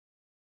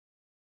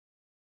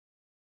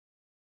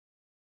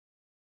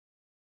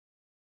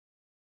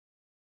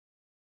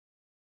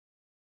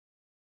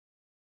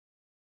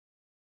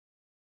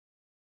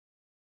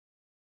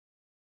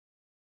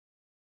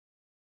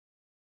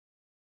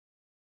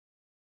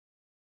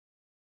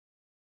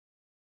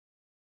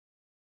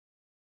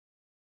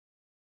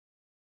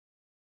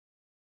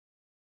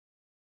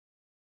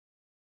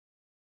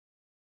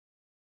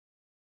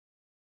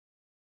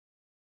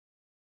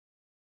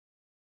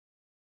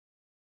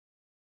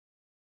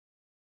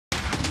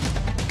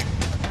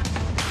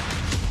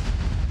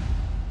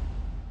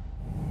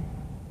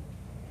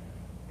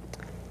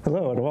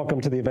Hello and welcome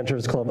to the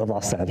Adventurers Club of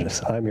Los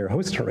Angeles. I'm your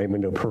host,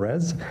 Raymundo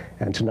Perez,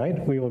 and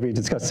tonight we will be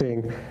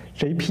discussing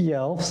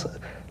JPL's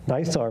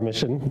NISAR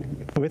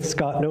mission with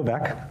Scott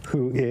Nowak,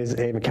 who is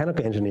a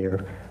mechanical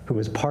engineer who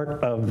is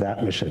part of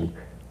that mission.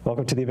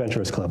 Welcome to the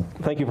Adventurers Club.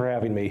 Thank you for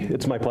having me.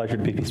 It's my pleasure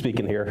to be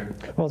speaking here.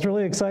 Well, it's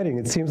really exciting.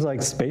 It seems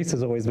like space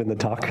has always been the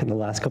talk in the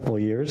last couple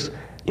of years.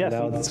 Yes.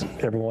 Now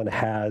everyone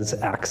has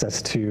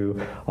access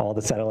to all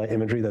the satellite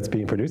imagery that's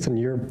being produced, and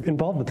you're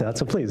involved with that,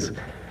 so please.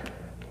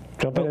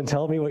 Jump in and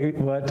tell me what you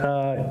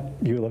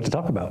love to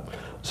talk about.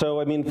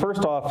 So, I mean,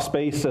 first off,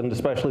 space, and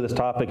especially this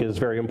topic, is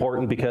very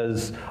important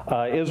because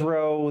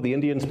ISRO, the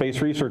Indian Space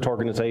Research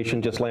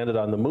Organization, just landed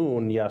on the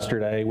moon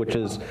yesterday, which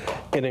is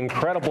an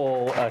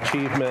incredible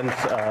achievement.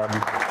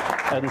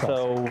 And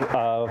so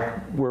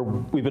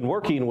we've been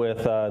working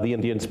with the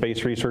Indian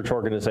Space Research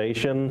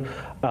Organization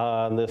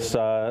on this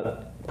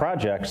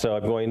project. So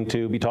I'm going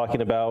to be talking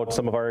about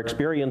some of our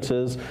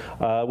experiences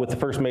with the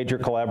first major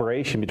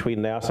collaboration between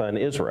NASA and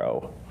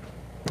ISRO.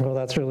 Well,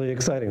 that's really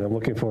exciting. I'm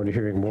looking forward to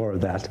hearing more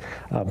of that.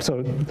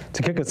 So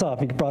to kick us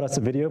off, you brought us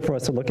a video for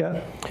us to look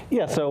at?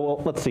 Yeah, so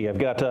well, let's see. I've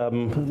got,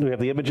 do we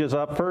have the images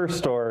up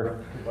first,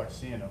 or? Good luck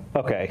seeing them.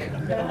 Okay,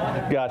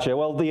 gotcha.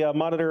 Well, the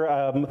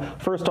monitor,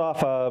 first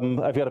off,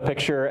 I've got a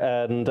picture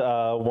and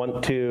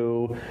want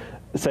to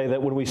say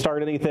that when we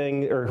start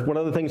anything, or one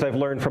of the things I've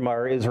learned from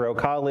our ISRO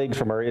colleagues,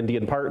 from our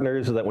Indian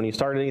partners, is that when you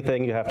start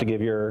anything, you have to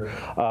give your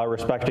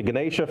respect to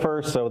Ganesha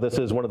first. So this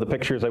is one of the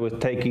pictures I was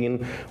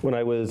taking when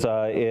I was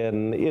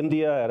in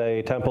India at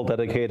a temple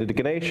dedicated to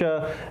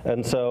Ganesha,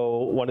 and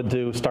so wanted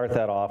to start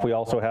that off. We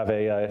also have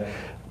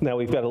now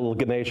we've got a little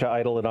Ganesha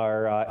idol in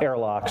our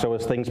airlock, so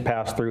as things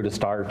pass through to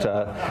start,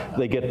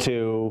 they get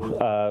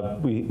to,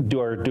 we do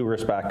our due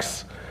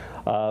respects.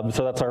 So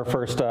that's our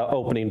first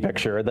opening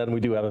picture, and then we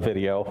do have a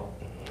video.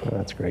 Oh,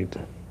 that's great.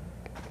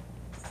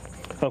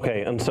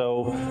 Okay, and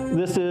so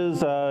this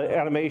is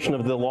animation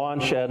of the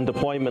launch and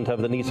deployment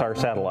of the NISAR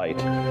satellite.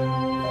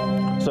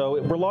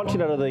 So we're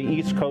launching out of the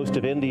east coast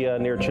of India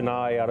near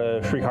Chennai out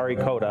of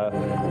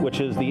Sriharikota, which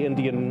is the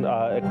Indian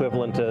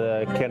equivalent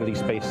to Kennedy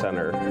Space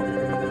Center.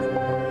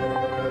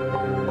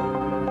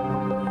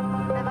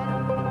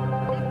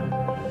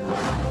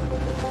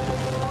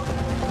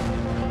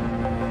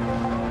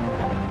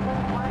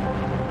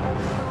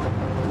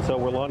 So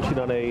we're launching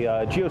on a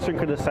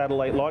geosynchronous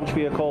satellite launch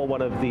vehicle,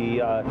 one of the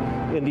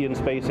Indian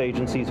Space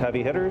Agency's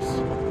heavy hitters.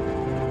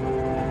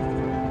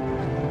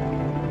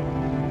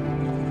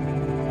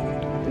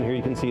 And here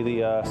you can see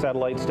the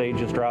satellite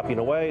stage is dropping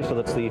away, so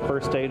that's the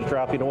first stage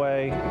dropping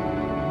away.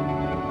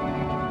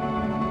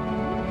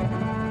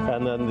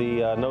 And then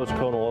the nose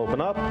cone will open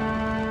up.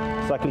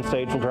 Second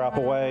stage will drop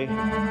away.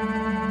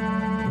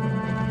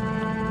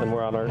 And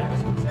we're on our... Is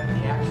that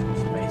the actual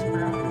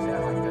spacecraft? Is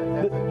that like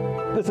the...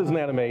 This is an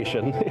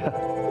animation. Yeah.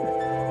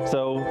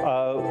 So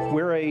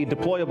we're a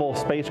deployable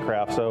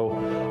spacecraft. So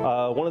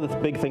one of the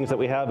big things that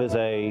we have is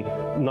a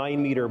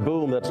 9-meter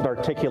boom that's an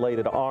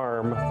articulated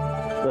arm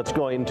that's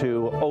going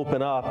to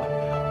open up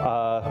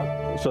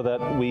so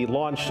that we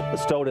launch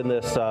stowed in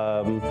this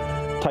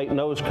tight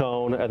nose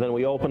cone, and then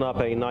we open up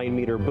a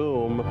 9-meter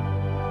boom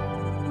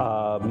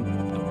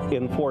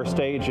in 4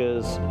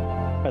 stages.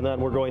 And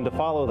then we're going to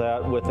follow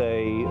that with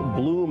a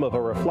bloom of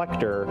a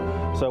reflector.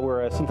 So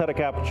we're a synthetic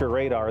aperture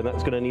radar, and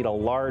that's going to need a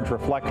large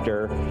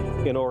reflector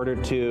in order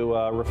to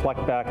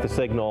reflect back the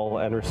signal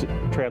and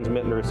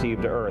transmit and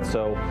receive to Earth.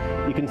 So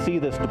you can see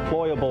this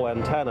deployable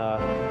antenna.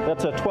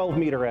 That's a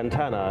 12-meter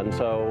antenna, and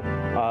so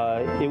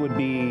it would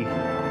be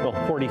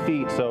 40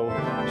 feet, so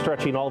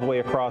stretching all the way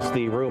across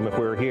the room if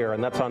we were here,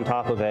 and that's on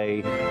top of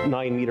a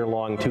 9-meter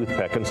long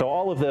toothpick. And so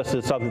all of this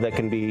is something that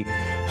can be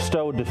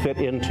stowed to fit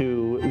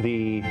into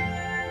the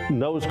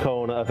nose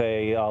cone of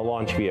a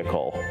launch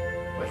vehicle.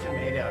 What's it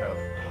made out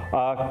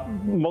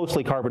of?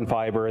 Mostly carbon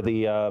fiber.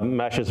 The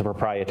mesh is a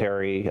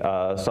proprietary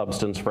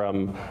substance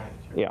from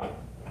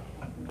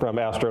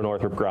Astro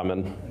Northrop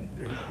Grumman.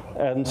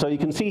 And so you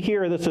can see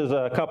here, this is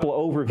a couple of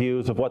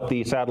overviews of what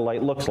the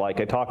satellite looks like.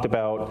 I talked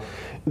about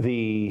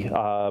the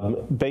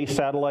base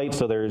satellite.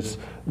 So there's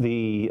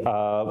the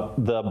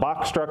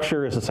box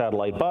structure is a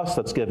satellite bus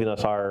that's giving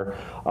us our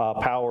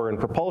power and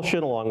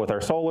propulsion along with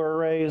our solar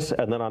arrays.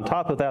 And then on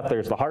top of that,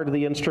 there's the heart of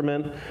the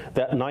instrument,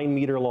 that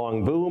 9-meter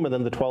long boom, and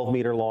then the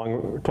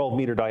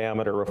 12-meter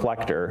diameter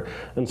reflector.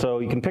 And so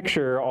you can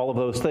picture all of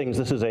those things.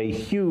 This is a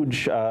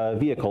huge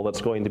vehicle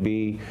that's going to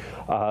be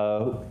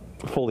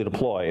fully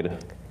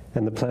deployed.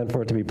 And the plan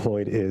for it to be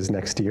deployed is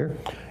next year?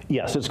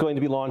 Yes, it's going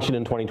to be launching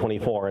in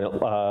 2024. And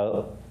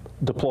it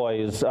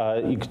deploys,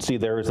 you can see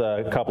there's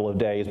a couple of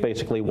days,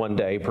 basically 1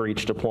 day per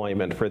each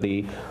deployment for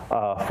the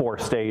 4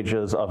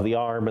 stages of the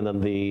arm and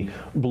then the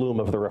bloom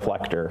of the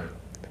reflector.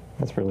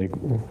 That's really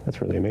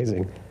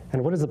amazing.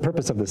 And what is the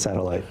purpose of the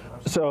satellite?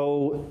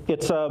 So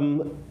it's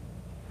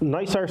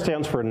NISAR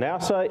stands for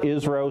NASA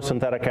ISRO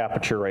Synthetic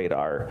Aperture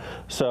Radar.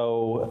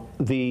 So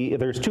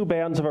there's two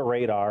bands of a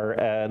radar,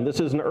 and this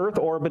is an Earth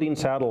orbiting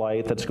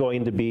satellite that's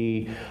going to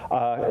be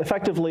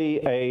effectively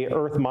a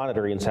Earth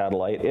monitoring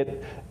satellite.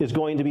 It is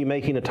going to be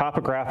making a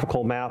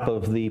topographical map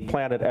of the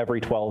planet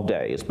every 12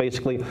 days.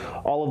 Basically,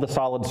 all of the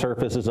solid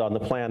surfaces on the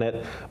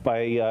planet.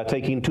 By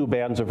taking two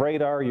bands of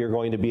radar, you're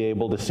going to be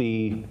able to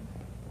see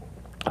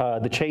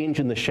the change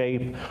in the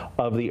shape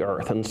of the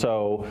Earth. And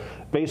so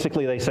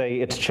basically they say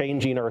it's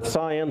changing Earth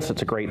science.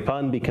 It's a great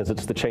pun because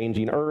it's the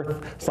changing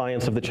Earth,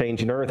 science of the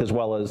changing Earth, as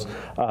well as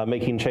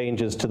making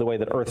changes to the way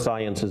that Earth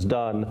science is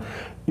done.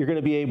 You're going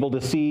to be able to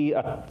see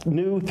a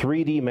new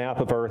 3D map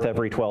of Earth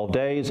every 12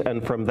 days,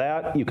 and from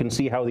that you can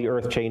see how the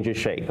Earth changes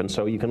shape. And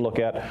so you can look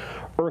at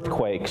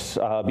earthquakes,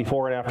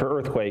 before and after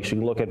earthquakes. You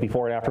can look at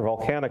before and after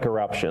volcanic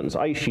eruptions,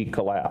 ice sheet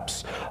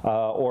collapse,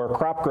 or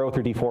crop growth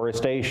or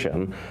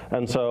deforestation.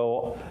 And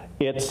so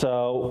it's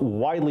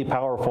widely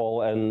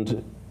powerful,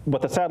 and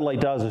what the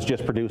satellite does is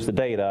just produce the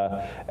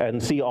data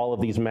and see all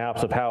of these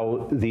maps of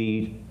how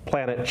the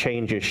planet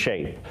changes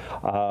shape.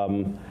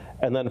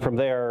 And then from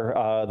there,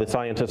 the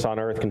scientists on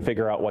Earth can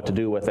figure out what to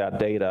do with that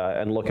data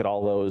and look at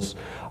all those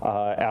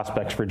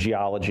aspects for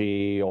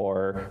geology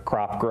or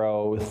crop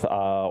growth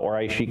or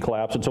ice sheet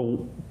collapse. It's a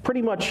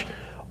pretty much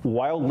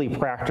wildly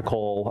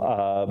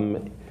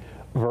practical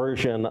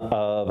version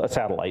of a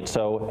satellite.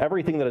 So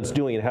everything that it's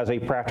doing has a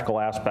practical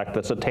aspect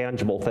that's a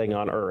tangible thing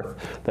on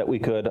Earth that we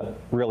could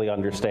really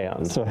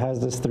understand. So has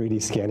this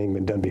 3D scanning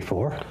been done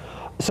before?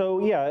 So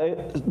yeah,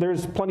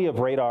 there's plenty of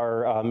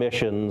radar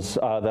missions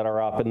that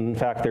are up. And in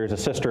fact, there's a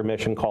sister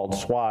mission called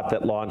SWAT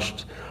that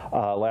launched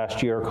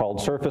last year called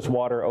Surface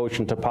Water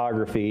Ocean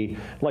Topography.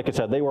 Like I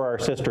said, they were our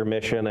sister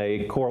mission,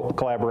 a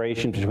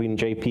collaboration between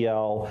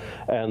JPL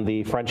and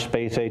the French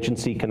space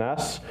agency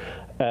CNES.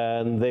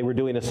 And they were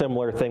doing a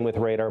similar thing with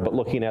radar, but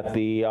looking at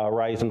the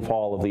rise and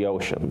fall of the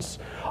oceans.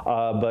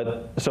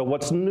 So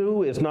what's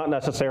new is not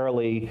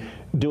necessarily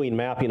doing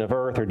mapping of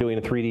Earth or doing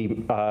a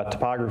 3D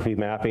topography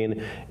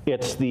mapping.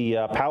 It's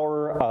the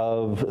power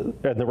of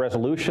and the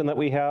resolution that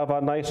we have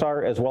on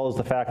NISAR, as well as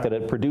the fact that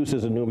it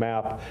produces a new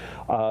map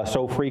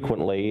so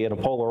frequently. In a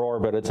polar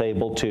orbit, it's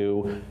able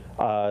to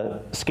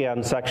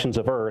scan sections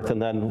of Earth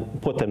and then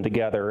put them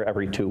together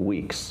every 2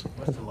 weeks.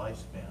 What's the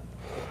lifespan?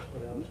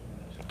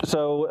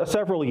 So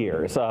several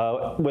years.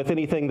 With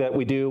anything that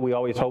we do, we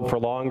always hope for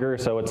longer.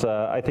 So it's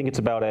I think it's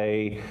about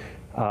either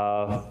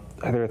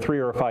a 3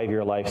 or a 5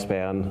 year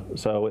lifespan.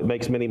 So it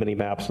makes many, many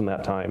maps in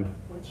that time.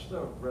 What's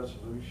the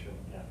resolution?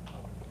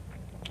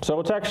 So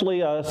it's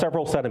actually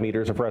several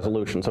centimeters of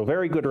resolution, so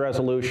very good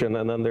resolution.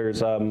 And then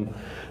there's,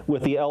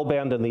 with the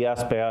L-band and the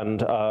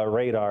S-band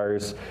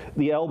radars,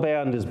 the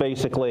L-band is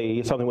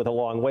basically something with a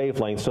long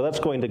wavelength, so that's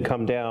going to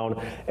come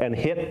down and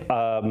hit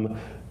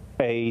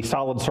a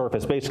solid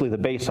surface, basically the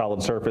base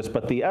solid surface,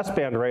 but the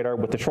S-band radar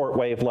with the short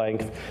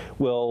wavelength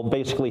will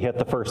basically hit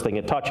the first thing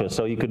it touches.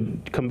 So you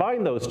could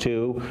combine those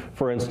two,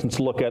 for instance,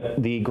 look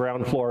at the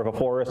ground floor of a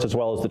forest as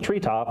well as the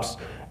treetops,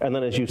 and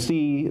then as you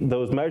see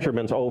those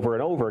measurements over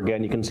and over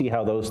again, you can see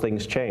how those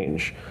things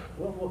change.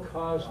 What will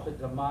cause the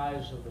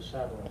demise of the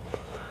satellite?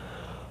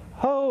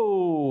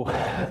 Oh.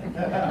 Probably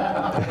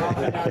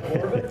not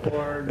orbit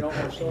or no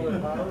more solar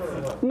power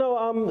or what?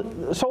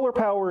 No, solar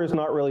power is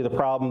not really the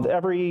problem.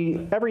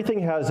 Everything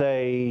has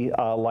a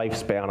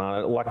lifespan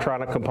on it.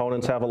 Electronic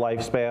components have a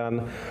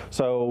lifespan.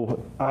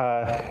 So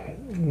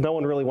no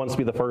one really wants to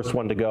be the first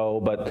one to go,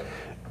 but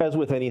as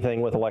with anything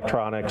with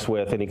electronics,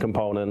 with any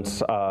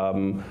components,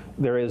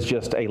 there is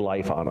just a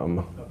life on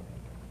them.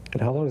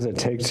 And how long does it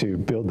take to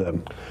build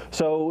them?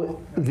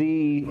 So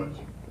the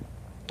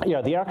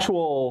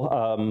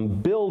actual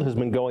build has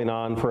been going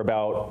on for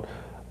about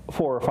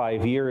 4 or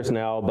 5 years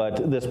now,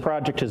 but this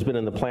project has been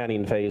in the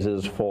planning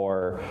phases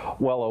for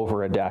well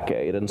over a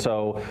decade. And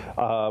so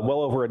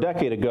well over a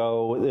decade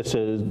ago,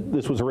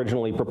 this was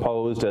originally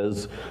proposed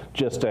as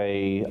just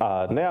a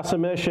NASA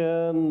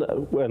mission,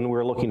 and we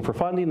were looking for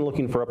funding,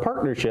 looking for a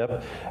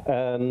partnership.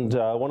 And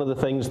one of the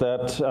things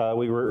that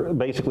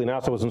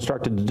NASA was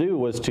instructed to do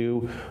was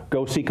to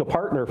go seek a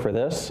partner for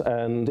this,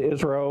 and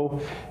ISRO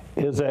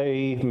is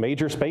a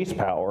major space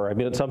power. I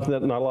mean, it's something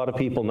that not a lot of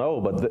people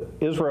know, but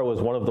ISRO is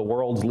one of the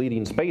world's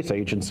leading space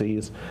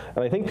agencies,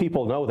 and I think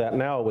people know that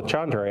now with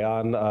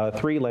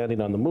Chandrayaan-3 landing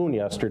on the moon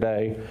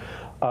yesterday.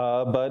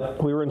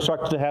 But we were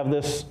instructed to have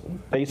this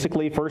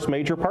basically first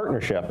major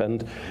partnership,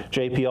 and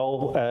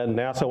JPL and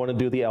NASA want to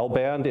do the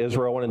L-band,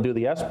 ISRO want to do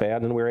the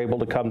S-band, and we were able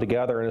to come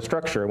together in a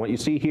structure. And what you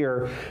see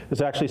here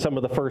is actually some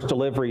of the first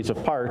deliveries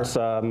of parts.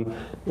 You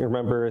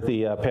remember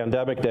the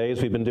pandemic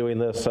days, we've been doing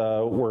this,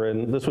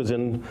 this was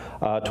in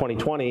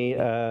 2020,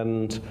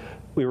 and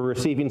we were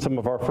receiving some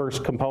of our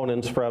first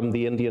components from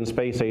the Indian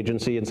Space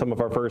Agency and some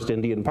of our first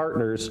Indian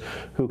partners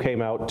who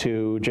came out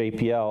to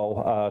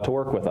JPL to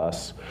work with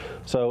us.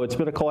 So it's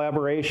been a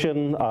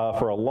collaboration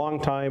for a long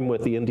time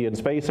with the Indian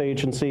Space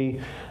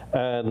Agency,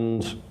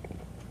 and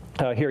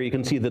Here you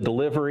can see the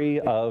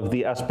delivery of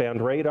the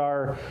S-band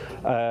radar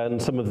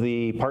and some of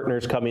the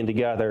partners coming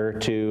together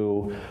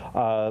to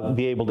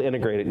be able to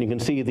integrate it. And you can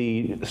see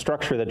the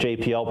structure that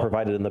JPL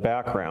provided in the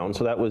background.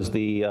 So that was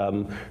the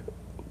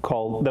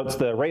that's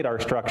the radar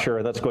structure,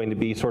 and that's going to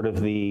be sort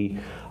of the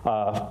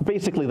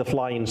basically the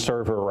flying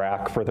server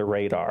rack for the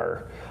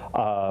radar.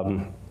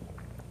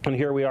 And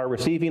here we are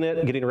receiving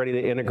it, getting ready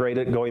to integrate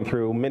it, going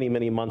through many,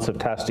 many months of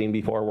testing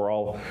before we're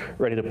all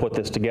ready to put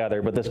this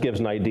together. But this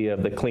gives an idea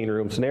of the clean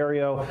room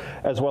scenario,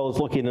 as well as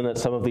looking in at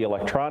some of the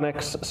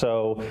electronics.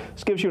 So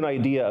this gives you an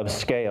idea of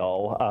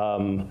scale.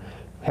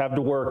 Have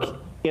to work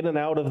in and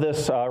out of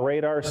this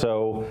radar.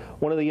 So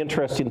one of the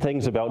interesting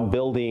things about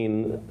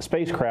building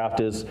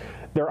spacecraft is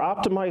they're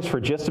optimized for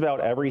just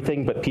about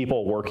everything but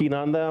people working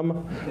on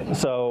them.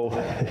 So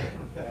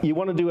you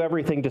want to do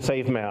everything to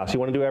save mass. You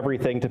want to do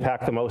everything to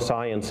pack the most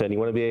science in. You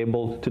want to be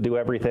able to do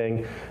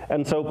everything.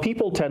 And so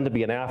people tend to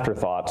be an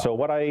afterthought. So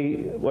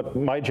what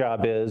my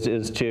job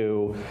is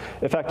to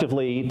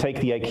effectively take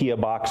the IKEA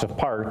box of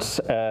parts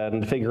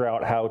and figure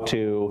out how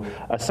to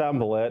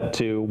assemble it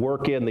to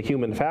work in the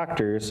human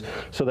factors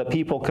so that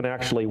people can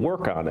actually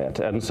work on it.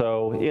 And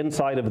so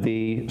inside of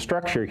the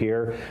structure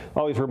here,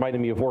 always reminded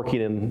me of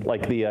working in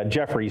like the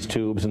Jeffries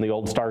tubes in the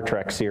old Star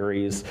Trek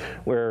series,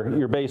 where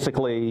you're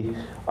basically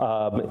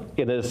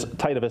in as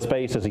tight of a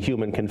space as a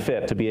human can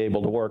fit to be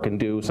able to work and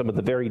do some of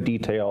the very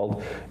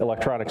detailed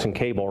electronics and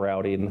cable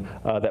routing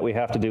that we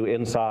have to do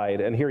inside.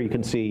 And here you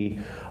can see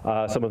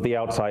some of the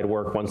outside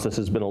work once this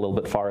has been a little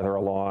bit farther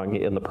along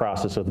in the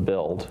process of the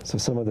build. So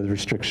some of the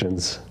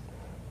restrictions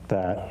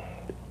that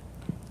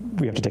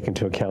we have to take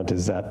into account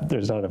is that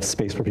there's not enough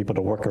space for people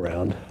to work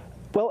around.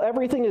 Well,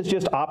 everything is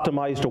just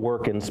optimized to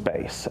work in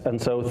space.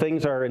 And so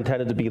things are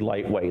intended to be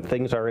lightweight.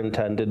 Things are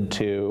intended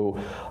to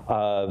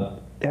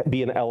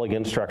be an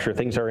elegant structure.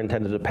 Things are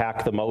intended to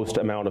pack the most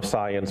amount of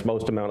science,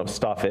 most amount of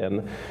stuff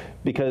in,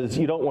 because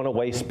you don't want to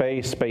waste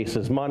space. Space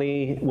is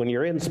money. When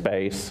you're in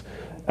space,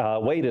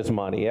 weight is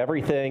money.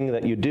 Everything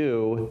that you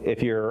do,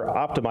 if you're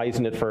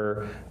optimizing it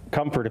for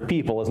comfort of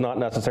people, is not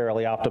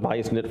necessarily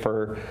optimizing it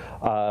for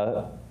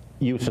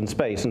use in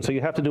space. And so you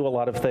have to do a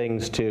lot of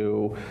things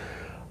to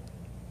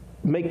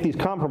make these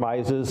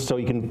compromises so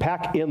you can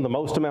pack in the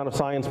most amount of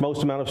science,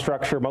 most amount of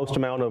structure, most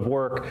amount of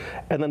work,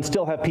 and then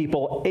still have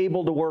people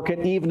able to work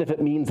it, even if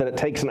it means that it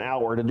takes an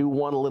hour to do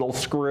one little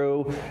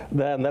screw.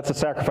 Then that's a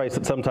sacrifice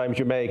that sometimes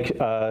you make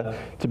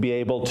to be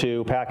able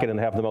to pack it and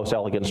have the most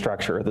elegant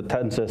structure, the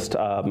tensest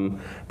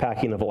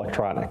packing of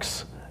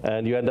electronics.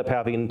 And you end up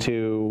having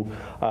to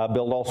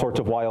build all sorts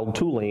of wild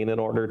tooling in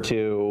order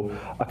to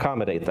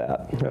accommodate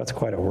that. That's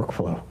quite a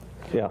workflow.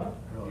 Yeah.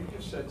 You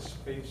just said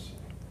space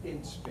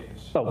in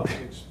space. Oh. It's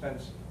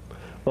expensive.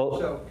 Well,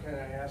 So can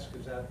I ask,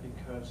 is that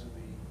because of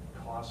the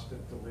cost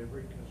of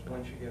delivery? Because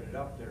once you get it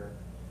up there,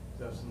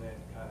 doesn't that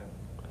kind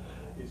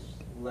of, is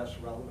less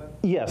relevant?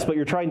 yes, but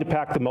you're trying to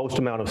pack the most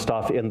amount of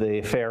stuff in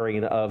the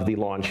fairing of the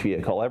launch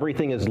vehicle.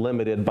 Everything is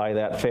limited by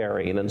that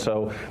fairing, and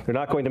so they're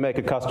not going to make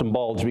a custom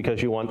bulge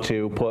because you want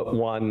to put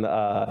one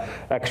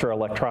extra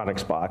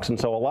electronics box. And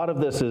so a lot of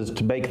this is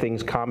to make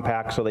things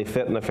compact so they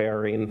fit in the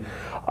fairing,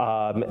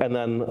 and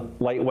then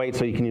lightweight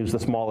so you can use the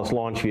smallest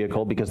launch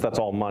vehicle, because that's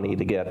all money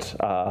to get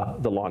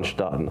the launch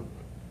done.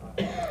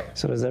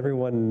 So does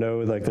everyone know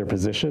like their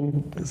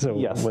position? So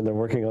Yes. when they're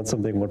working on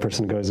something, one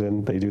person goes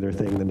in, they do their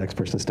thing, the next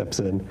person steps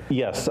in.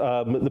 Yes,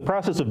 the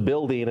process of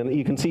building, and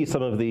you can see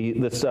some of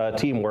this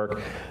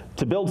teamwork.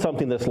 To build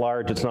something this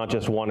large, it's not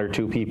just one or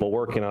two people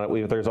working on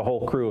it. There's a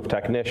whole crew of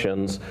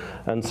technicians,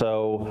 and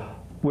so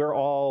we're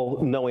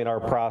all knowing our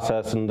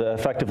process, and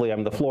effectively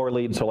I'm the floor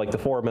lead, so like the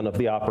foreman of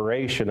the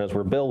operation as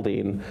we're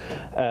building,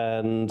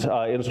 and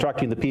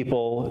instructing the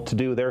people to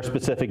do their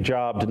specific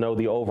job to know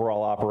the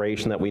overall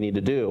operation that we need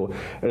to do.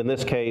 And in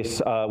this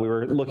case, we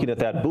were looking at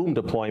that boom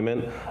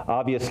deployment.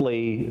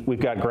 Obviously, we've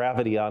got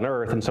gravity on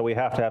Earth, and so we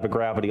have to have a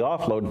gravity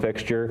offload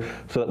fixture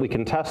so that we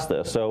can test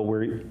this. So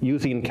we're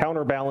using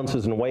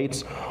counterbalances and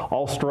weights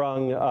all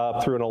strung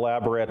through an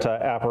elaborate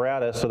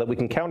apparatus so that we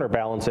can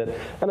counterbalance it,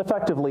 and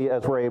effectively,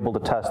 as we're able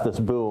to test this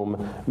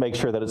boom, make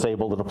sure that it's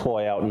able to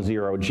deploy out in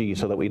 0G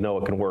so that we know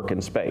it can work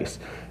in space.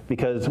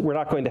 Because we're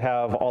not going to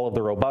have all of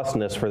the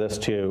robustness for this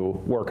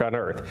to work on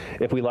Earth.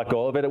 If we let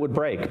go of it, it would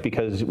break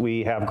because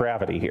we have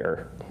gravity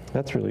here.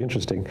 That's really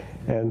interesting.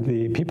 And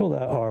the people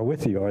that are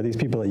with you, are these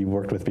people that you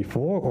worked with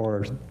before,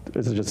 or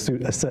is it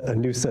just a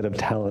new set of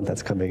talent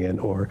that's coming in,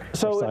 or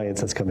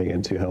science that's coming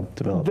in to help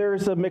develop?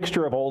 There's a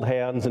mixture of old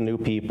hands and new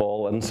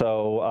people, and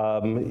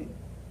so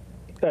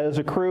as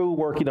a crew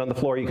working on the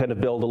floor, you kind of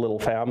build a little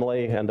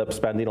family, end up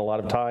spending a lot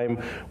of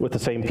time with the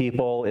same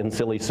people in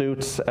silly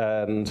suits,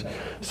 and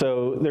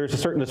so there's a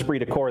certain esprit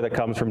de corps that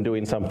comes from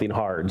doing something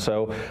hard.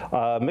 So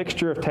a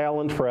mixture of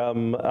talent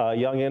from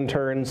young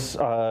interns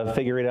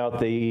figuring out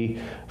the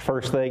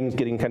first things,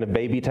 getting kind of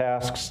baby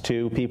tasks,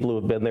 to people who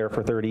have been there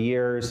for 30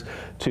 years,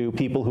 to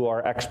people who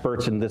are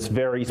experts in this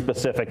very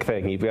specific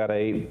thing. You've got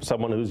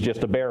someone who's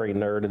just a bearing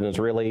nerd and is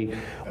really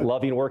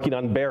loving working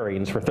on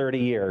bearings for 30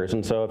 years,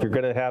 and so if you're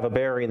going to have a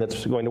bearing bearing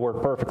that's going to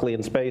work perfectly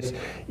in space,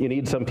 you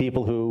need some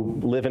people who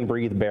live and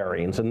breathe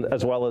bearings, and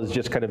as well as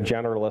just kind of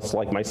generalists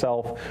like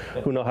myself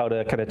who know how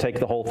to kind of take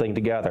the whole thing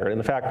together. And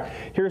in fact,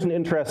 here's an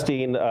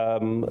interesting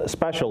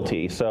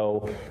specialty.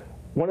 So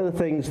one of the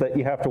things that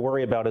you have to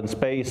worry about in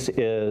space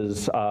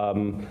is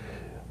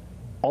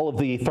all of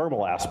the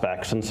thermal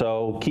aspects, and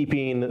so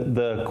keeping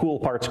the cool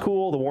parts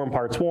cool, the warm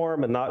parts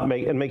warm,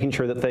 and making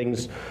sure that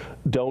things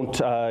don't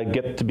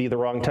get to be the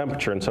wrong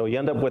temperature. And so you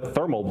end up with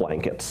thermal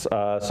blankets.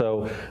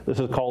 So this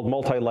is called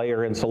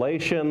multi-layer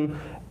insulation,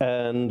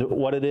 and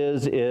what it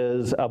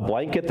is a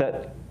blanket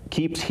that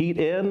keeps heat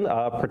in,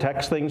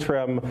 protects things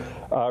from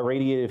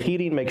radiative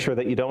heating, make sure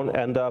that you don't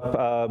end up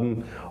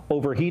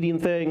overheating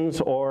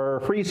things or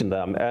freezing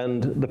them.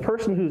 And the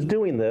person who's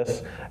doing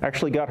this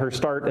actually got her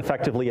start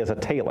effectively as a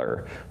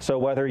tailor. So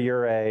whether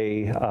you're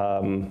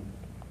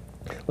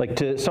like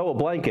to sew a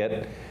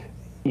blanket,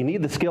 you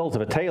need the skills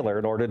of a tailor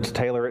in order to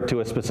tailor it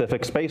to a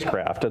specific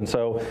spacecraft. And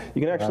so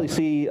you can actually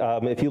see,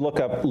 if you look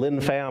up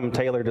Lynn Pham,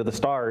 Tailor to the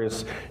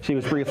Stars, she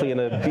was briefly in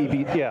a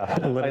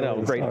I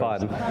know, great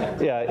pun.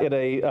 Yeah, in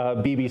a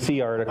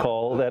BBC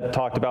article that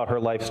talked about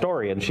her life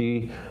story. And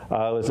she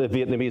was a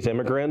Vietnamese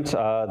immigrant,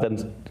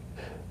 then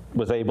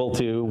was able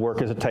to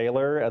work as a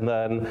tailor, and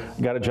then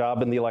got a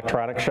job in the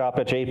electronics shop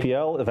at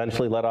JPL,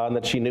 eventually let on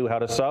that she knew how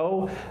to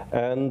sew,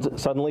 and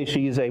suddenly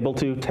she's able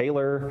to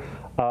tailor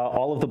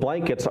all of the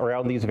blankets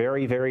around these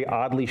very, very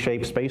oddly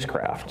shaped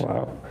spacecraft.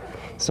 Wow.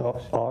 So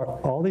are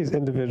all these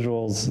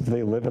individuals,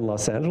 they live in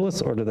Los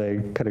Angeles, or do they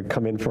kind of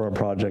come in for a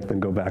project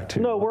and go back to?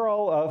 No, we're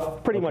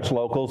all pretty much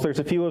locals. There's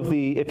a few of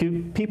the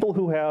people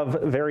who have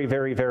very,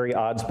 very, very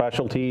odd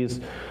specialties,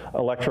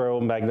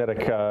 electromagnetic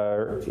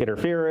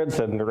interference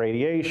and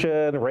radiation,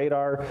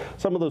 radar.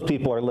 Some of those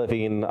people are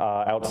living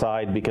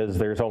outside because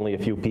there's only a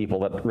few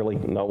people that really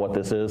know what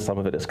this is. Some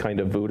of it is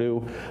kind of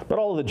voodoo. But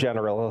all of the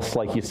generalists,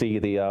 like you see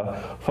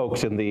the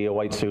folks in the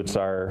white suits,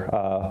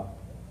 are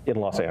in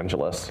Los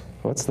Angeles.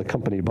 What's the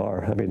company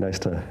bar? That'd be nice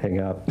to hang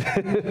out.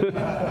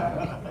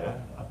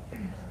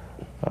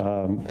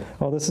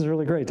 Well, this is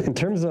really great. In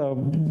terms of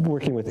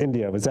working with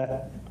India, was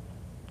that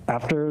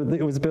after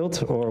it was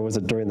built, or was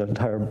it during the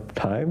entire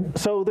time?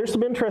 So there's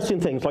some interesting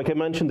things. Like I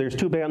mentioned, there's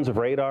 2 bands of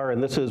radar,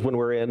 and this is when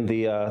we're in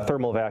the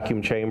thermal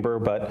vacuum chamber,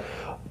 but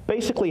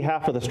basically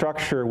half of the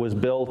structure was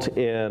built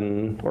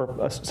in, or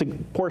a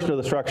portion of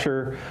the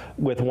structure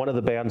with one of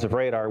the bands of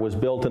radar was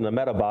built in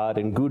Ahmedabad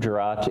in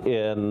Gujarat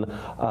in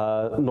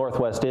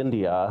northwest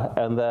India,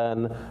 and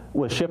then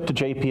was shipped to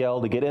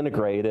JPL to get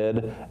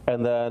integrated,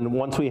 and then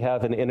once we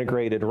have an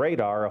integrated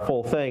radar, a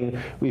full thing,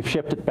 we've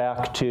shipped it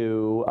back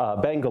to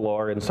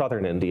Bangalore in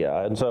southern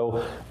India. And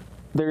so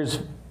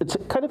it's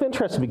kind of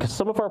interesting because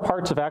some of our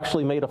parts have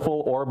actually made a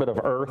full orbit of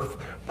Earth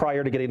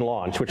prior to getting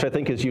launched, which I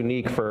think is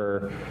unique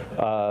for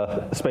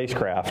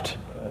spacecraft.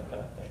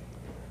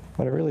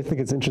 But I really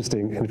think it's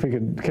interesting, and if we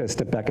could kind of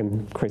step back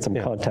and create some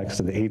context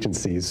to the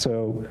agencies.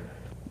 So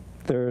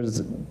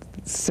there's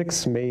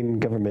 6 main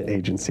government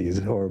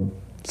agencies, or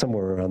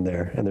somewhere around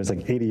there, and there's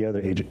like 80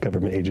 other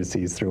government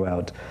agencies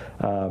throughout.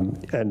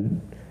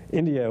 And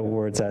India,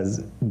 where it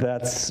says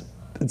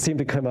it seemed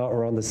to come out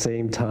around the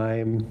same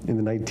time in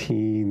the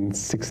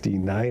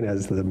 1969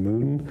 as the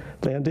moon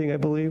landing, I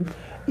believe.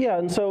 Yeah,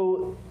 and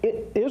so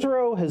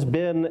ISRO has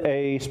been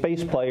a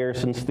space player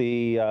since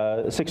the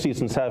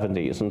 60s and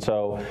 70s, and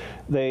so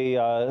they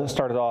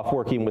started off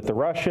working with the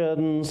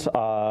Russians,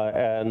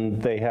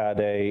 and they had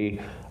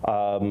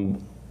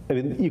I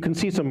mean, you can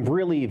see some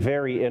really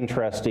very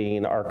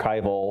interesting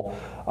archival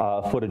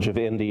footage of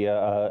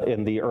India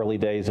in the early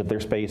days of their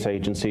space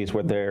agencies,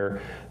 where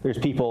there's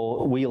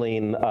people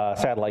wheeling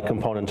satellite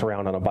components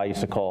around on a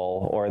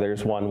bicycle, or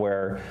there's one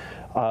where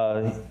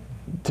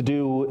to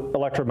do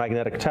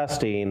electromagnetic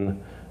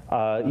testing,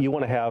 you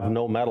want to have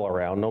no metal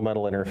around, no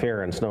metal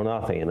interference, no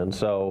nothing. And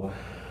so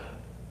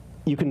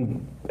you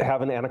can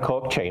have an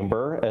anechoic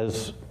chamber,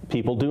 as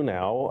people do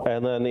now,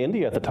 and then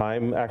India at the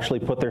time actually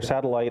put their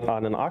satellite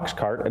on an ox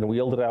cart and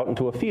wheeled it out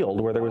into a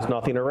field where there was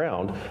nothing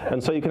around.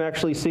 And so you can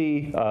actually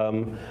see, I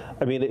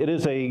mean, it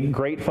is a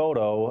great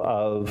photo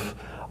of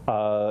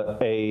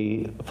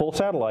a full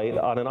satellite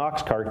on an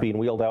ox cart being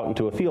wheeled out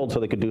into a field so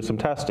they could do some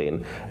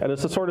testing. And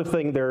it's the sort of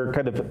thing they're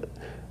kind of,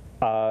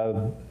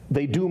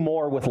 they do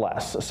more with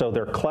less. So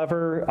they're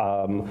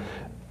clever.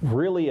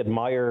 Really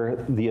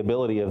admire the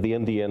ability of the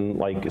Indian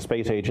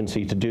space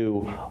agency to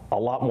do a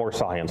lot more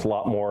science, a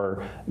lot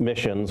more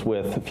missions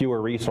with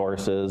fewer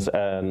resources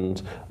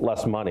and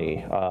less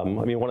money. I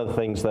mean, one of the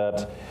things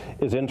that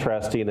is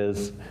interesting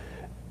is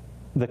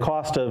the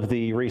cost of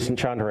the recent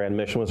Chandrayaan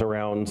mission was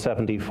around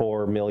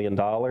 $74 million,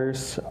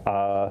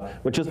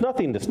 which is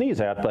nothing to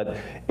sneeze at, but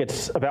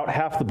it's about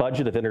half the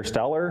budget of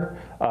Interstellar,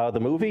 the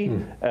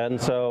movie. And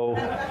so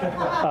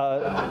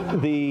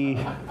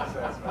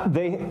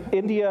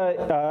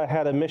India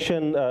had a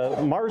mission,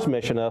 Mars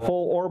mission, a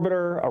full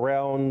orbiter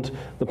around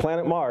the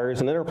planet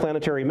Mars, an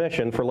interplanetary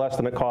mission for less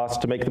than it costs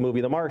to make the movie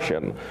The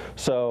Martian.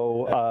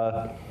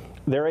 So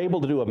they're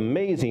able to do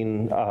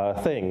amazing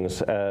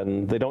things,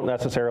 and they don't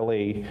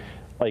necessarily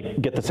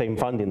like get the same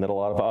funding that a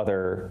lot of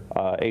other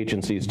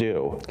agencies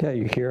do. Yeah,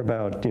 you hear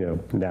about,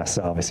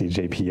 NASA, obviously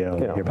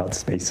JPL, you hear about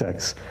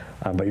SpaceX,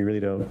 but you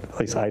really don't, at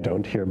least I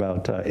don't, hear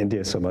about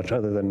India so much,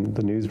 other than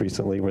the news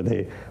recently where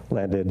they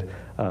landed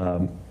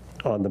on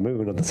the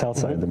moon, on the south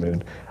side of the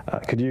moon.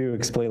 Could you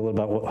explain a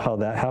little about how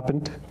that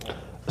happened?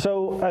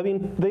 So, I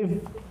mean,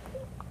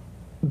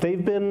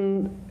 they've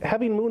been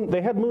having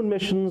they had moon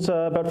missions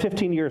about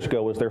 15 years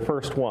ago was their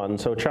first one.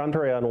 So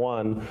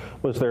Chandrayaan-1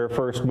 was their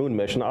first moon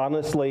mission.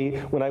 Honestly,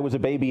 when I was a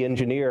baby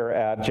engineer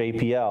at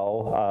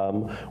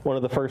JPL, one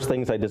of the first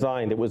things I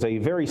designed, it was a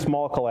very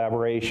small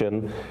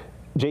collaboration.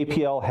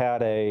 JPL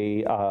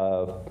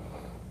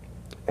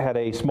had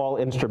a small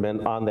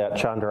instrument on that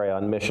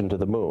Chandrayaan mission to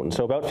the moon.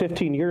 So about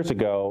 15 years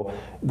ago,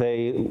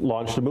 they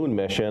launched a moon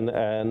mission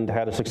and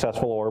had a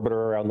successful orbiter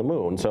around the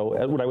moon.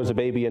 So when I was a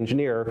baby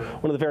engineer,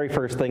 one of the very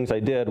first things I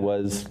did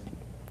was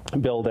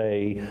build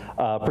a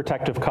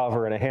protective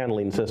cover and a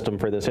handling system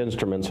for this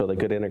instrument so they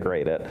could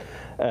integrate it.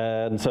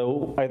 And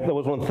so that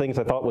was one of the things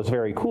I thought was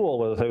very cool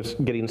was I was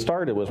getting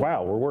started was,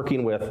 wow, we're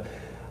working with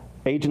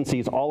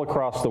agencies all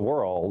across the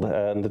world.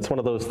 And it's one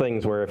of those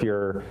things where if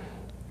you're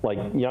like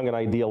young and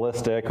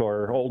idealistic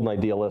or old and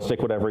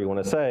idealistic, whatever you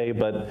want to say,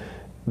 but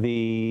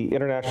the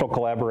international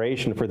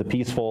collaboration for the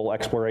peaceful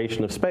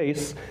exploration of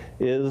space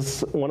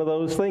is one of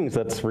those things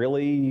that's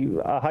really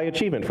a high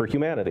achievement for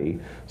humanity.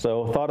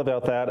 So thought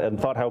about that and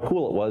thought how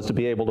cool it was to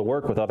be able to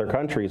work with other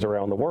countries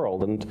around the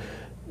world and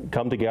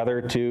come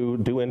together to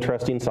do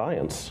interesting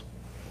science.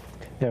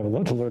 Yeah, I would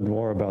love to learn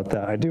more about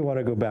that. I do want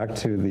to go back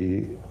to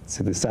the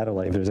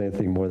satellite, if there's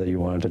anything more that you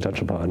wanted to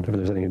touch upon, if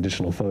there's any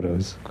additional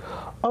photos.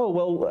 Oh,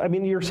 well, I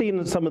mean, you're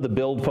seeing some of the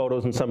build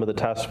photos and some of the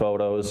test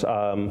photos.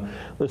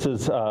 This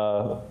is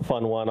a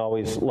fun one.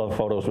 Always love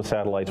photos with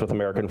satellites with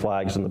American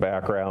flags in the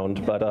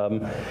background. But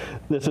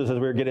this is as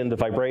we're getting into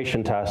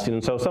vibration testing.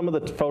 And so some of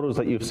the photos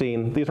that you've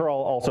seen, these are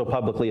all also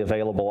publicly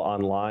available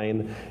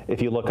online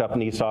if you look up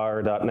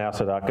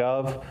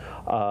nisar.nasa.gov.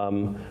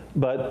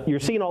 But you're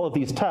seeing all of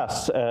these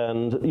tests,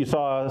 and you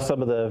saw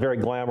some of the very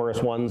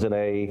glamorous ones in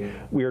a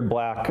weird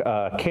black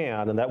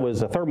can, and that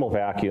was a thermal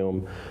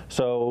vacuum.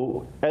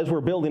 So as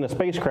we're building a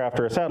spacecraft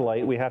or a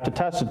satellite, we have to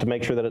test it to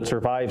make sure that it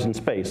survives in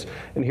space.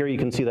 And here you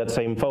can see that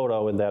same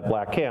photo in that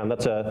black can.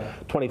 That's a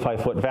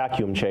 25-foot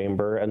vacuum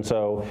chamber. And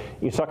so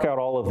you suck out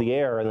all of the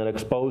air and then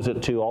expose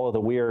it to all of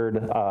the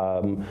weird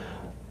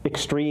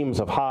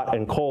extremes of hot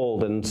and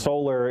cold and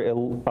solar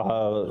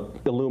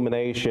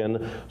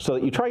illumination so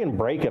that you try and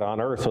break it on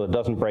Earth so it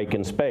doesn't break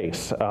in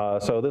space.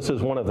 So this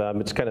is one of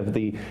them. It's kind of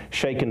the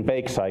shake and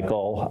bake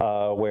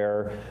cycle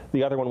where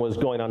the other one was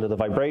going onto the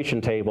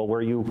vibration table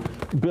where you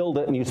build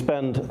it and you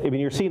spend, I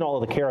mean, you're seeing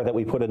all of the care that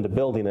we put into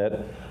building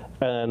it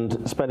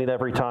and spending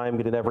every time,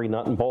 getting every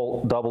nut and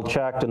bolt double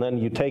checked, and then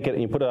you take it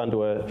and you put it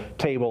onto a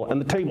table,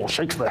 and the table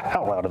shakes the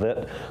hell out of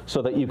it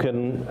so that you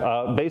can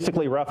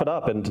basically rough it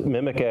up and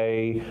mimic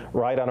a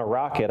ride on a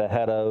rocket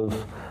ahead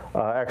of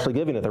actually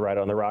giving it the ride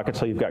on the rocket,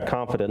 so you've got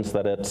confidence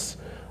that it's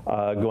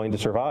going to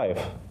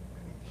survive.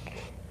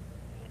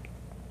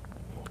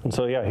 And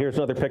so yeah, here's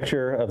another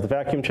picture of the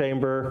vacuum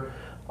chamber,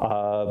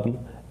 and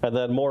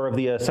then more of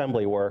the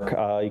assembly work.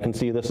 You can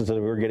see this is as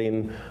we're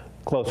getting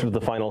closer to the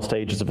final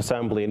stages of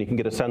assembly, and you can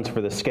get a sense for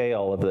the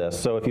scale of this.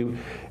 So if you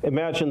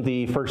imagine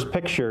the first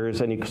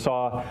pictures and you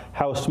saw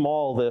how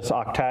small this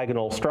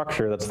octagonal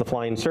structure that's the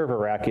flying server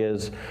rack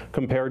is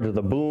compared to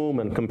the boom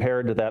and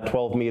compared to that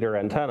 12-meter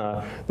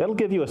antenna, that'll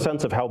give you a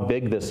sense of how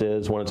big this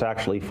is when it's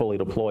actually fully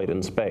deployed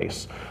in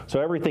space. So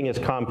everything is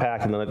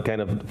compact and then it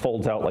kind of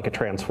folds out like a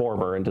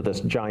transformer into this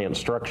giant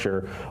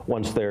structure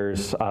once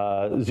there's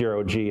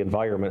zero-G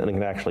environment and it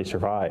can actually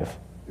survive.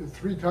 Is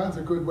 3 tons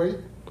a good weight?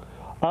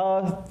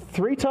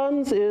 3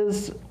 tons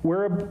is,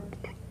 we're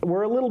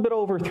a little bit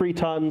over 3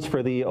 tons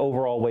for the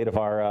overall weight of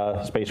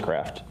our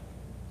spacecraft.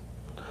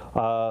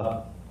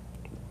 So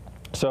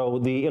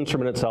the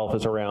instrument itself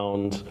is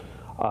around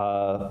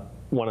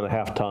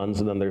 1.5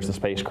 tons, and then there's the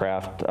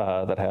spacecraft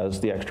that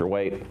has the extra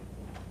weight.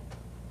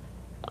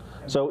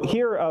 So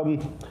here,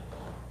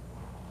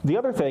 the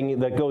other thing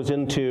that goes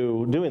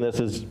into doing this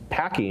is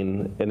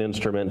packing an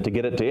instrument to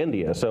get it to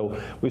India.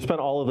 So we spent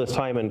all of this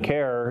time and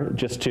care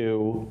just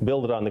to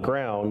build it on the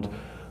ground.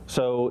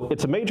 So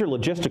it's a major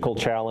logistical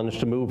challenge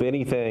to move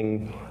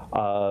anything,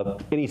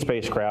 any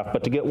spacecraft,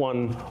 but to get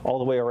one all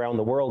the way around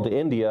the world to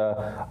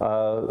India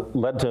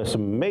led to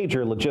some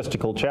major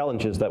logistical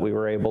challenges that we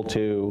were able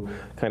to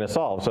kind of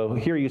solve. So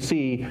here you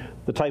see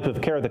the type of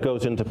care that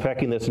goes into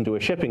packing this into a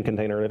shipping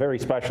container, in a very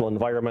special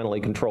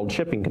environmentally controlled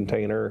shipping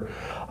container,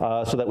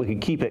 so that we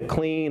could keep it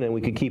clean and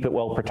we could keep it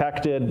well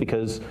protected,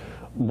 because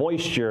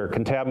moisture,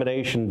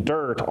 contamination,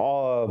 dirt,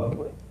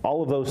 all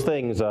of those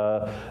things,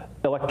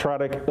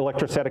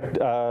 electrostatic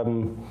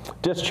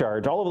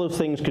discharge, all of those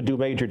things could do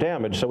major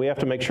damage. So we have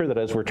to make sure that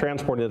as we're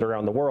transporting it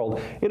around the world,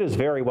 it is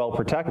very well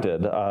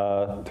protected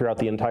throughout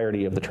the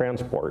entirety of the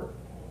transport.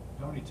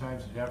 How many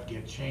times did it have to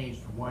get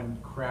changed from one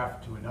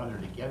craft to another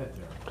to get it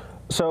there?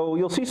 So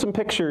you'll see some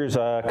pictures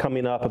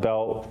coming up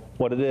about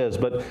what it is,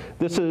 but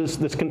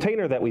this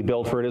container that we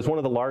built for it is one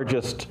of the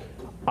largest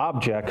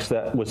objects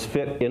that was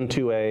fit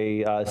into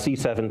a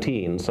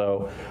C-17.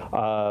 So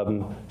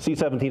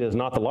C-17 is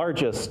not the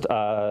largest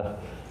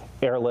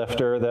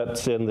airlifter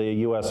that's in the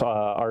U.S.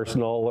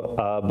 arsenal,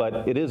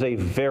 but it is a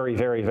very,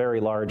 very, very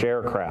large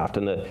aircraft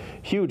and a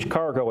huge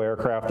cargo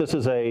aircraft. This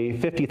is a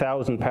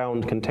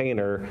 50,000-pound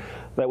container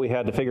that we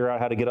had to figure out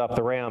how to get up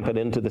the ramp and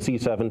into the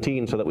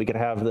C-17 so that we could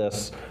have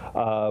this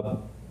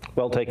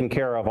well taken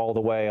care of all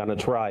the way on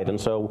its ride. And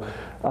so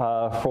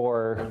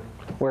for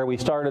where we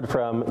started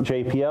from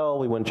JPL,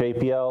 we went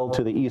JPL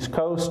to the East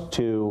Coast,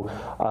 to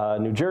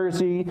New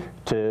Jersey,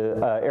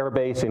 to Air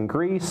Base in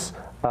Greece,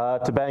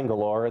 to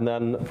Bangalore. And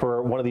then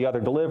for one of the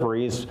other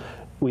deliveries,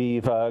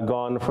 we've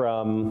gone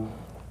from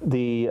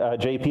the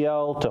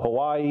JPL to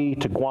Hawaii,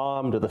 to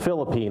Guam, to the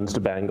Philippines, to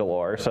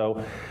Bangalore.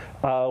 So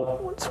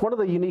it's one of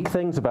the unique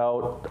things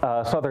about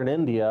southern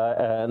India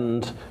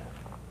and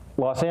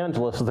Los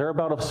Angeles. They're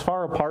about as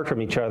far apart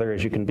from each other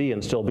as you can be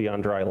and still be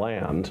on dry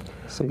land.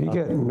 So you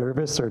get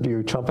nervous, or do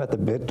you chomp at the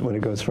bit when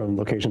it goes from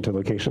location to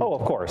location? Oh,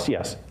 of course,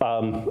 yes.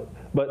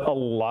 But a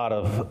lot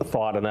of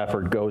thought and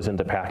effort goes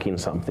into packing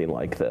something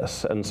like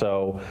this. And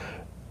so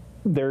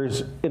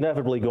there's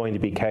inevitably going to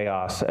be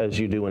chaos as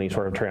you do any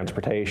sort of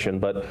transportation,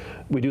 but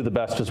we do the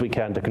best as we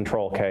can to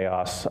control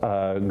chaos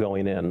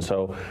going in.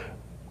 So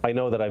I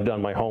know that I've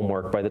done my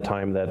homework by the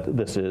time that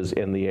this is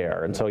in the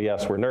air. And so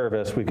yes, we're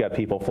nervous. We've got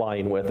people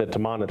flying with it to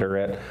monitor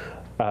it.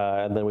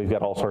 And then we've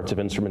got all sorts of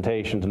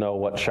instrumentation to know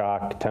what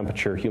shock,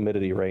 temperature,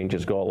 humidity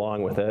ranges go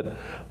along with it.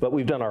 But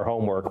we've done our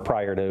homework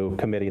prior to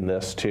committing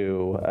this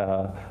to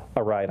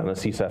a ride on a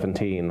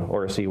C-17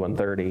 or a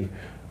C-130.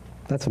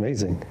 That's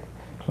amazing.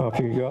 Well, if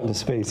you go out into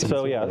space.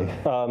 So yeah,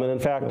 and in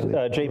fact,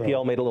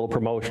 JPL made a little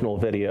promotional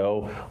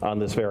video on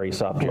this very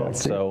subject.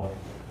 So.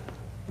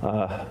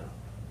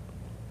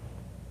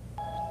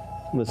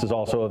 This is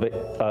also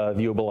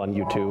viewable on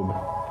YouTube.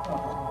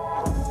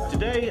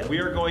 Today, we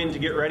are going to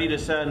get ready to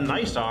send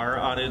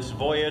NISAR on its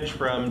voyage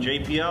from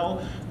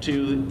JPL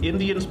to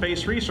Indian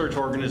Space Research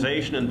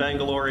Organization in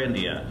Bangalore,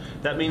 India.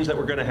 That means that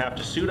we're going to have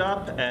to suit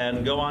up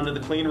and go onto the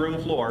clean room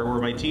floor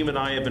where my team and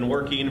I have been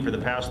working for the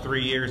past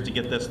 3 years to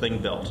get this thing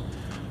built.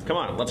 Come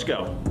on, let's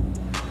go.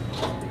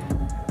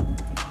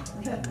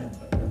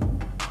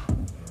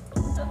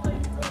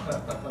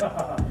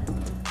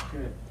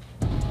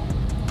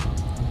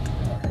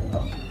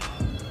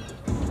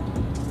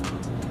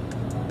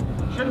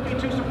 Shouldn't be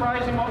too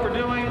surprising what we're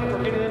doing.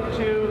 We're getting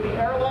into the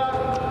airlock,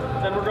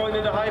 then we're going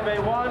into high bay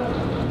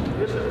 1.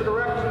 This is the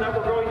direction that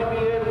we're going to be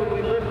in when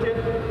we lift it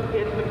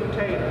in the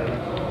container.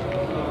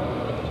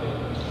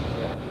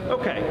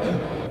 Okay,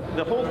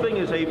 the whole thing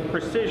is a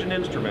precision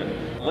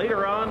instrument.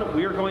 Later on,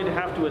 we are going to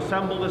have to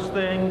assemble this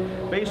thing,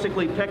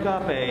 basically pick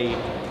up a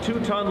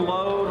 2-ton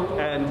load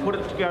and put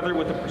it together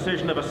with the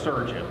precision of a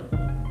surgeon.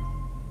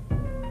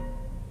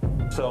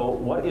 So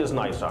what is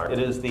NISAR? It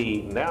is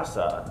the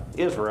NASA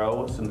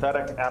ISRO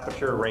Synthetic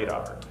Aperture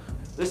Radar.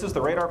 This is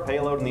the radar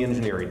payload in the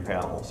engineering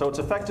panel, so it's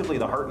effectively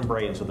the heart and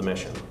brains of the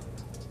mission.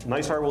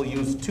 NISAR will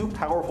use 2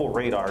 powerful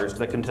radars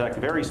that can detect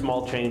very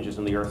small changes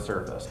in the Earth's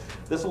surface.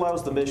 This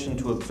allows the mission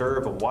to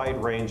observe a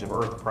wide range of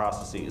Earth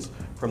processes,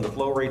 from the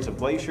flow rates of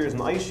glaciers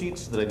and ice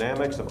sheets to the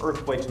dynamics of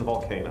earthquakes and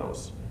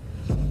volcanoes.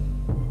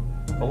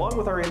 Along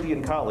with our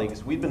Indian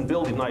colleagues, we've been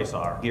building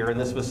NISAR here in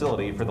this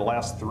facility for the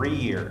last 3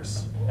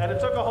 years. And it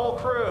took a whole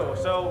crew,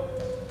 so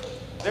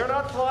they're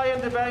not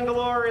flying to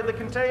Bangalore in the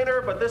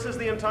container, but this is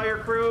the entire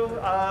crew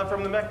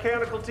from the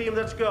mechanical team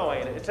that's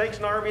going. It takes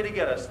an army to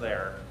get us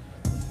there.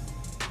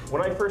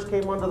 When I first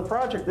came onto the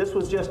project, this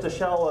was just a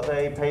shell of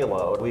a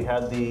payload. We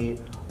had the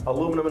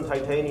aluminum and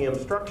titanium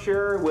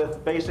structure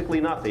with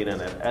basically nothing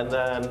in it. And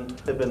then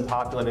they've been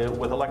populated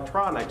with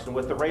electronics and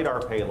with the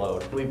radar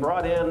payload. We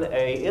brought in an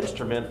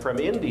instrument from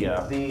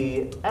India,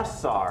 the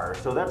SAR,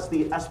 so that's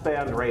the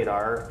S-band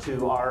radar,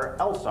 to our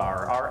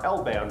LSAR, our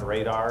L-band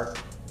radar.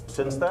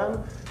 Since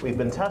then, we've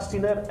been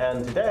testing it,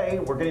 and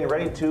today we're getting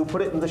ready to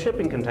put it in the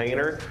shipping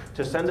container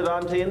to send it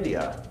on to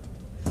India.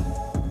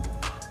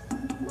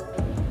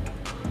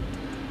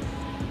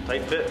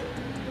 Tight fit.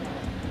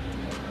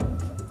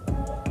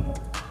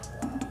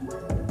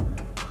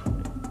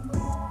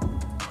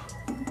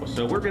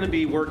 So we're going to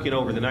be working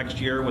over the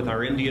next year with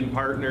our Indian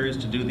partners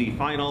to do the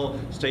final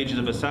stages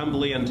of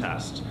assembly and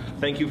test.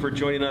 Thank you for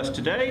joining us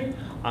today.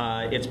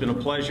 It's been a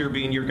pleasure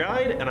being your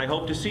guide, and I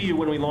hope to see you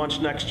when we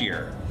launch next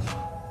year.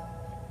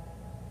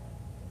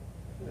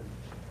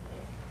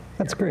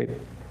 That's great.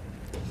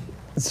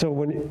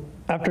 So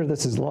after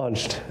this is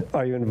launched,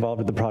 are you involved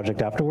with the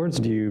project afterwards?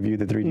 Do you view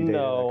the 3D data?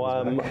 No,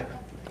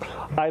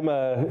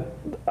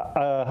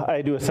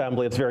 I do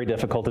assembly. It's very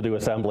difficult to do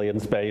assembly in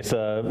space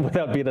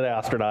without being an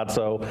astronaut,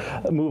 so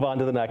move on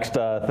to the next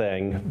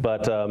thing.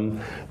 But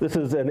this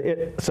is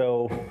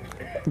so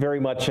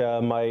very much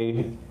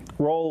my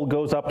role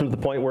goes up to the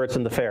point where it's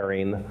in the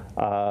fairing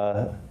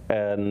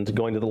and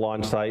going to the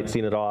launch site,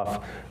 seeing it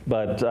off,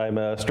 but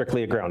I'm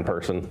strictly a ground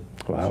person.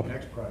 Wow. What's the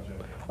next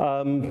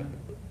project?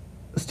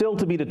 Still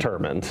to be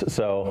determined,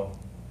 so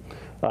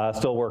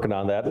still working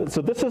on that.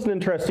 So this is an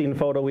interesting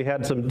photo. We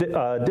had some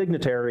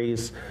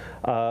dignitaries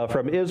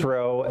from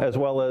ISRO as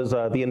well as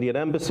the Indian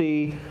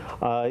Embassy.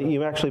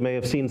 You actually may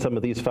have seen some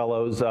of these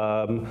fellows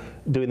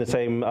doing the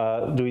same,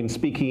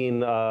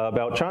 speaking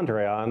about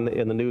Chandrayaan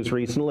in the news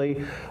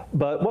recently.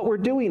 But what we're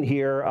doing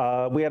here,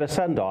 we had a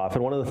send-off,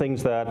 and one of the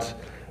things that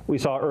we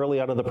saw early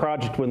on in the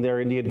project when their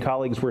Indian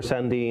colleagues were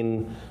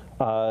sending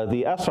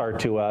the NISAR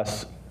to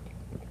us,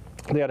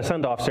 they had a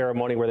send-off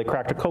ceremony where they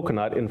cracked a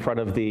coconut in front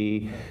of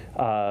the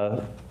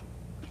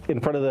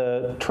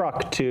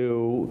truck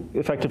to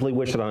effectively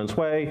wish it on its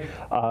way,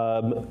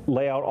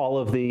 lay out all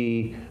of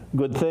the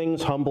good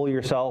things, humble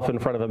yourself in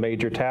front of a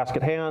major task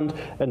at hand,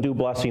 and do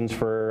blessings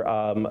for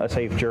a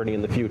safe journey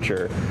in the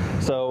future.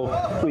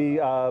 So we,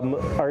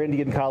 our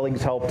Indian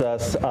colleagues helped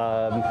us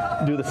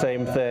do the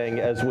same thing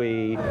as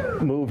we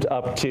moved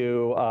up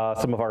to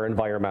some of our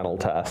environmental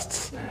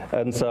tests.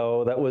 And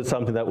so that was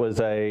something that was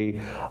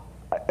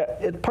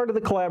part of the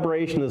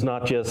collaboration is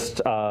not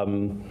just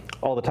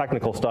all the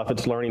technical stuff,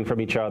 it's learning from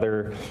each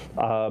other.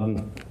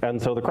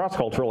 And so the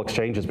cross-cultural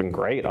exchange has been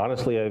great.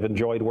 Honestly, I've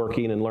enjoyed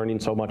working and learning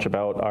so much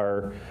about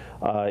our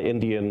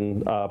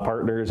Indian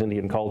partners,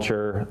 Indian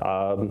culture.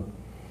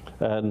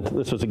 And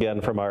this was, again,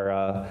 from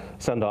our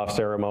send-off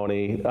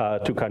ceremony,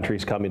 two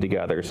countries coming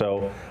together.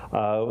 So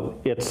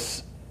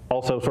it's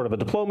also sort of a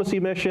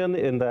diplomacy mission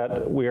in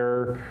that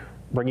we're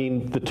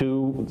bringing the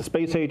two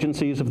space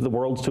agencies of the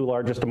world's two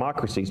largest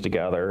democracies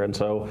together. And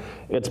so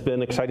it's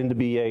been exciting to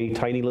be a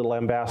tiny little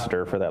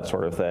ambassador for that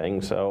sort of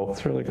thing. So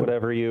it's really cool.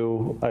 Whatever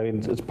you, I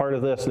mean, it's part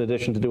of this in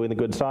addition to doing the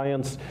good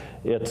science,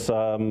 it's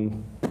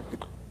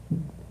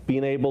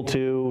being able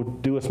to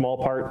do a small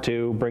part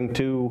to bring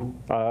two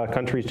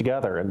countries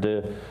together and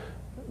to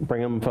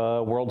bring them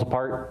worlds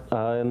apart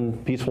in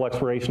peaceful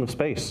exploration of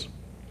space.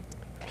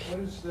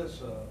 What is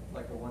this,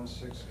 like a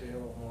 1/6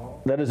 scale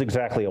model? That is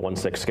exactly a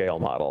 1/6 scale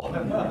model.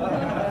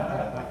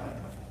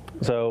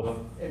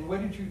 So. And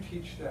what did you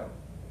teach them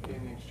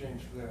in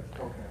exchange for that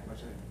coconut?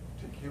 Was it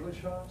tequila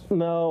shots?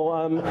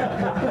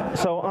 No.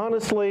 So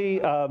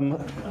honestly,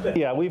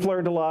 yeah, we've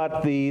learned a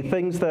lot. The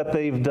things that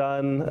they've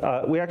done,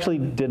 we actually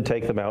did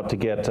take them out to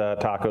get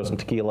tacos and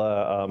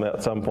tequila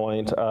at some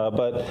point,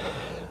 but.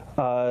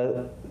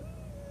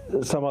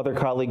 Some other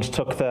colleagues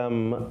took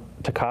them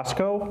to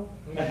Costco.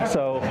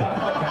 So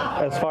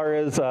as far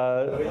as,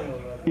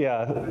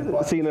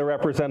 yeah, seeing the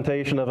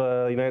representation of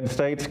the United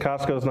States,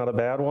 Costco's not a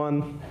bad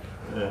one.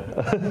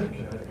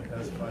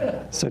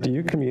 So do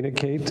you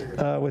communicate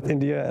with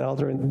India at all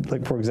during,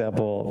 like, for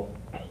example,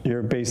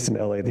 you're based in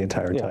LA the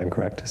entire time,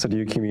 correct? So do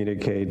you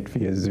communicate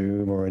via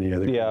Zoom or any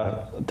other?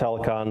 Yeah,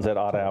 telecons at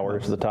odd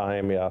hours of the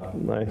time, yeah.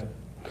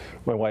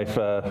 My wife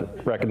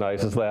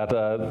recognizes that,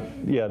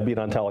 yeah, being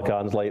on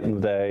telecons late in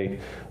the day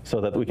so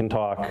that we can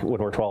talk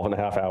when we're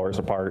 12.5 hours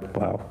apart.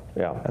 Wow.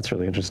 Yeah. That's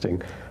really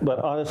interesting. But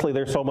honestly,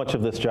 there's so much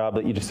of this job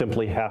that you just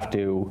simply have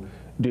to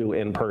do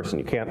in person.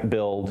 You can't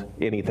build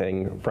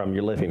anything from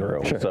your living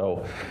room. Sure.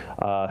 So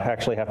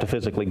actually have to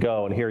physically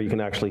go. And here you can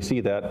actually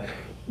see that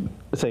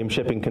same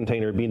shipping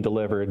container being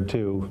delivered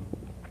to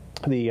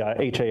the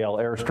HAL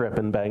airstrip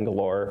in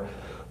Bangalore.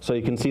 So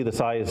you can see the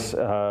size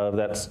of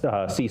that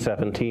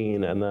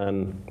C-17 and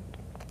then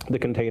the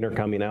container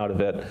coming out of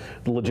it,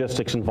 the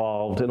logistics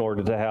involved in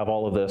order to have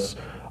all of this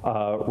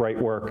right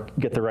work,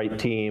 get the right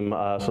team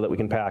so that we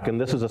can pack. And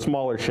this is a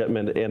smaller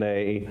shipment in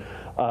a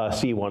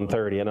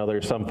C-130. I know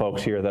there's some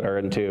folks here that are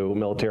into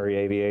military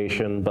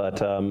aviation,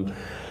 but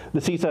the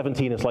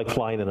C-17 is like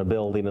flying in a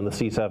building, and the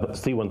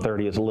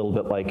C-130 is a little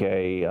bit like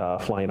a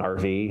flying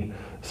RV.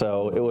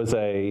 So it was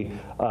a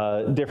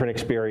different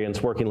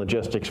experience working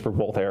logistics for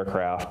both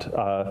aircraft.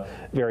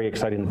 Very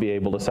exciting to be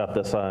able to set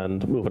this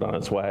and move it on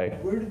its way.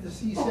 Where did the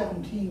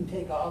C-17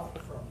 take off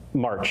from?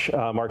 March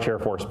Air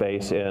Force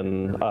Base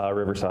in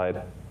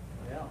Riverside.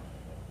 Yeah.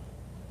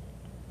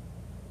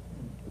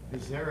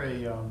 Is there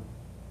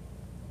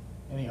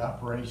any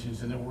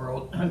operations in the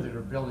world that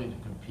are building to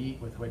compete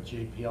with what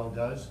JPL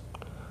does?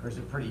 Or is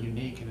it pretty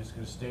unique and it's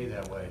going to stay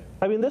that way?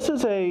 I mean, this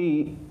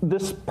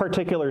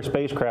particular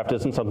spacecraft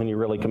isn't something you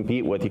really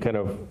compete with. You kind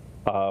of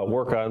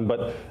work on,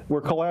 but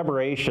we're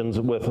collaborations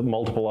with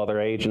multiple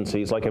other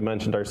agencies. Like I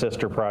mentioned, our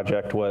sister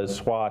project was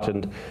SWAT,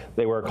 and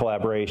they were a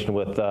collaboration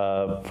with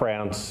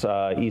France,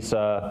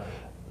 ESA.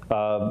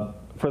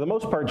 For the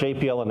most part,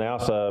 JPL and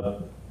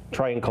NASA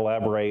try and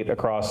collaborate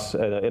across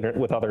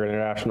with other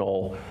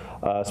international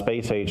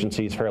space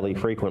agencies fairly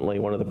frequently.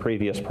 One of the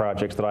previous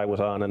projects that I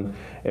was on, and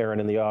Aaron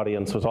in the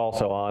audience was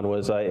also on,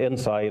 was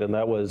InSight, and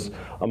that was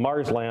a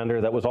Mars lander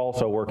that was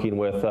also working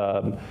with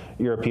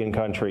European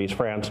countries,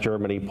 France,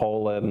 Germany,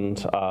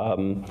 Poland,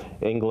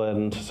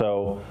 England.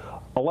 So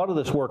a lot of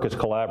this work is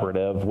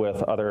collaborative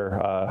with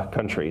other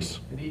countries.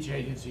 And each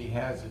agency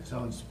has its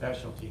own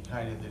specialty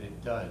kind of that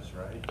it does,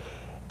 right?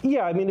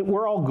 Yeah, I mean,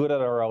 we're all good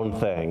at our own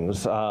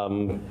things.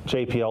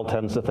 JPL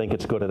tends to think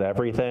it's good at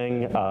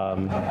everything,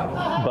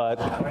 but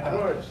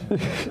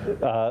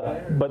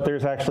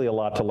there's actually a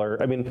lot to learn.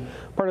 I mean,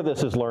 part of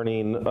this is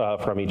learning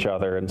from each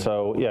other, and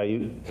so, yeah,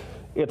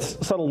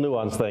 it's subtle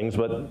nuance things,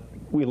 but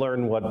we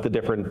learn what the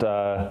different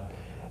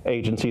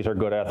agencies are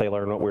good at, they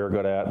learn what we're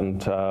good at,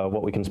 and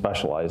what we can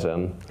specialize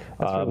in.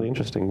 That's really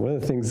interesting. One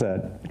of the things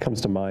that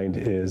comes to mind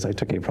is I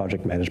took a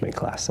project management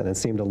class, and it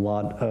seemed a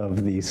lot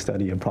of the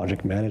study of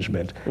project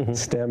management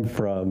stemmed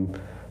from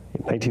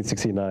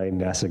 1969,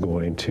 NASA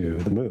going to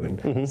the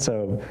moon.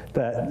 So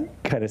that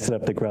kind of set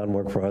up the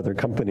groundwork for other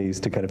companies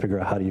to kind of figure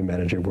out how do you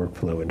manage your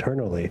workflow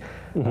internally.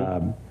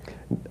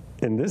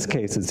 In this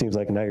case, it seems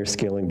like now you're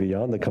scaling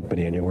beyond the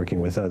company and you're working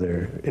with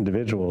other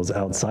individuals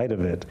outside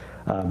of it.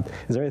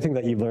 Is there anything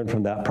that you've learned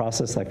from that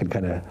process that could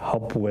kind of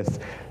help with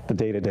the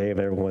day-to-day of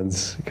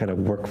everyone's kind of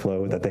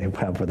workflow that they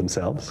have for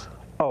themselves?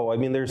 Oh, I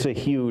mean, there's a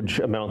huge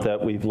amount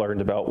that we've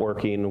learned about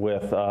working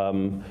with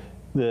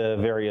the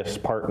various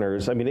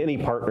partners. I mean, any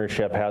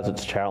partnership has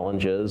its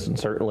challenges, and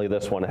certainly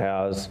this one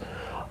has.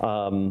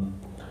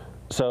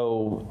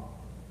 So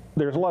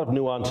there's a lot of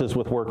nuances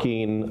with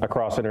working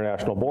across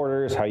international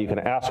borders, how you can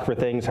ask for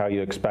things, how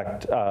you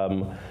expect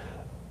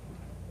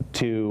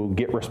to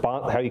get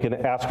how you can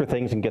ask for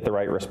things and get the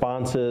right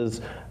responses,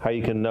 how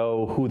you can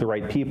know who the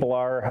right people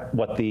are,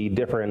 what the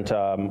different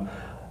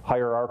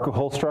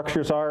hierarchical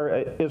structures are.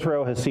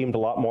 ISRO has seemed a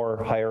lot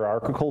more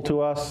hierarchical to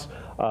us,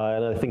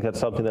 and I think that's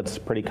something that's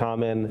pretty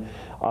common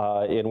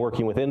in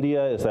working with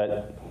India, is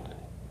that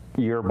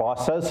your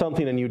boss says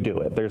something and you do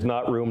it. There's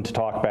not room to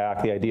talk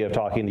back. The idea of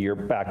talking to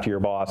back to your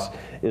boss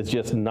is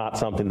just not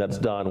something that's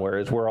done,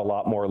 whereas we're a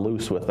lot more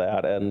loose with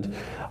that, and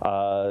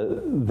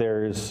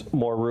there's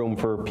more room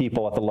for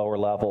people at the lower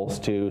levels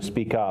to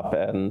speak up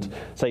and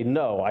say,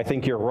 no, I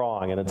think you're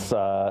wrong, and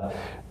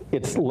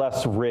it's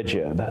less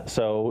rigid.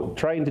 So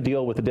trying to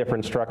deal with the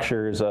different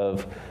structures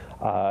of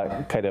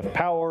kind of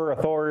power,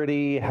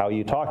 authority, how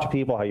you talk to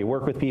people, how you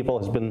work with people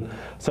has been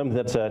something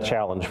that's a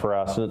challenge for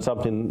us, and it's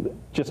something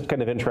just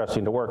kind of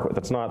interesting to work with.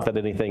 It's not that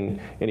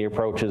any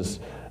approach is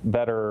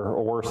better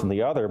or worse than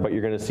the other, but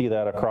you're going to see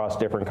that across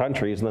different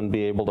countries and then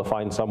be able to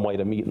find some way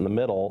to meet in the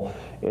middle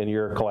in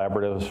your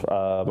collaborative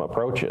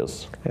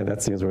approaches. And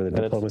that seems where the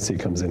diplomacy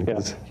comes in. Yeah.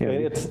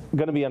 It's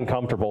going to be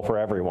uncomfortable for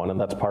everyone, and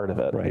that's part of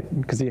it. Right,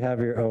 because you have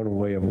your own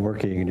way of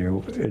working,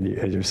 and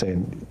as you're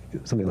saying,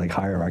 something like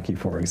hierarchy,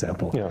 for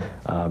example. Yeah.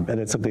 And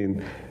it's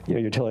something,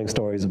 you're telling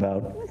stories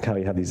about how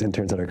you have these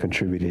interns that are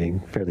contributing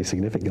fairly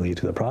significantly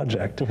to the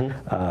project.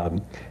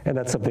 And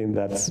that's something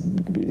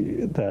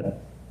that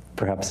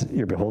perhaps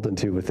you're beholden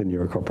to within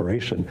your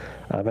corporation.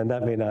 And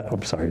that may not,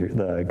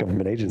 the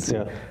government agency.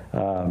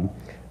 Yeah.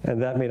 And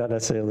that may not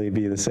necessarily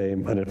be the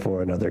same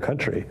for another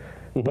country.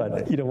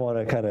 But you don't want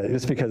to kind of,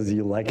 just because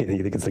you like it and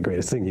you think it's the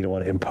greatest thing, you don't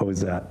want to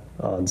impose that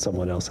on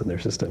someone else in their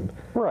system.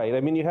 Right. I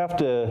mean, you have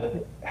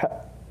to,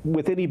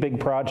 with any big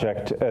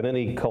project and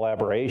any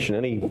collaboration,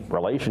 any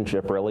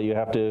relationship really, you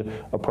have to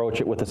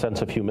approach it with a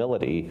sense of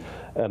humility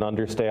and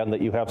understand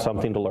that you have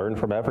something to learn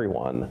from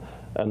everyone.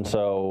 And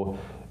so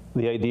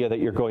the idea that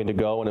you're going to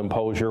go and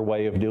impose your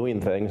way of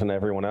doing things and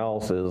everyone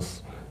else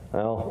is,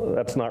 well,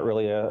 that's not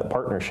really a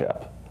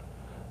partnership.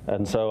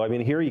 And so, I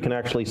mean, here you can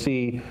actually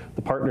see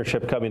the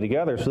partnership coming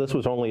together. So this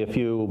was only a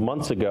few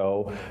months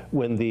ago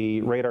when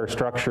the radar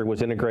structure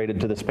was integrated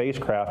to the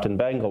spacecraft in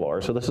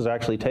Bengaluru. So this is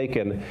actually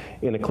taken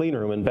in a clean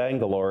room in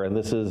Bengaluru, and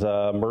this is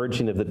a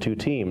merging of the two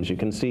teams. You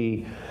can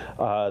see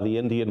the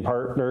Indian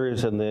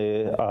partners and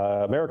the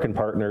American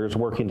partners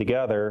working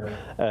together,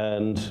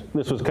 and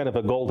this was kind of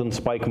a golden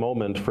spike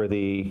moment for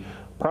the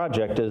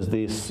project as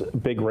this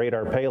big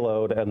radar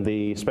payload and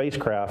the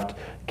spacecraft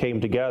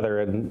came together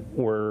and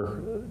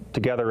were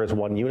together as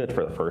one unit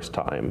for the first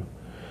time.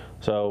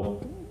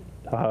 So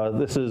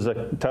this is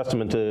a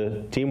testament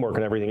to teamwork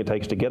and everything it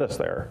takes to get us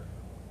there.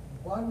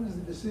 Why was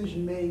the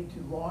decision made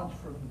to launch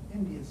from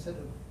India instead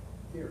of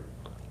here?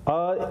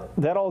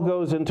 That all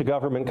goes into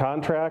government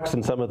contracts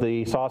and some of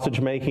the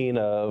sausage making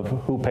of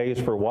who pays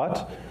for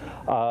what.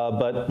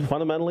 But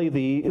fundamentally,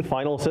 the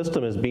final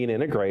system is being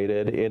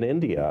integrated in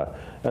India.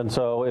 And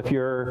so if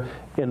you're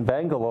in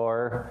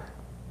Bangalore,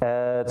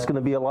 it's going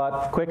to be a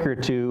lot quicker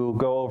to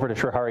go over to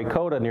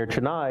Sriharikota near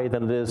Chennai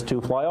than it is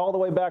to fly all the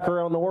way back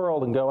around the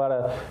world and go out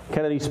of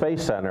Kennedy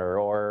Space Center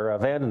or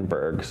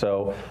Vandenberg.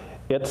 So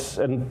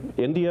and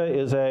India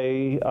is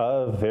a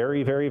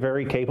very, very,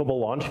 very capable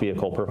launch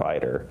vehicle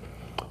provider.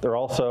 They're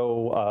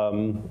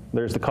also,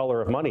 there's the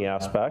color of money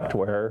aspect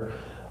where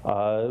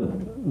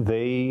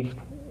they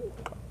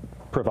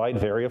provide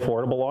very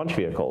affordable launch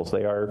vehicles.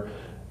 They are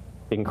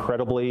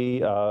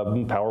incredibly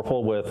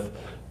powerful with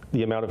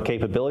the amount of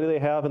capability they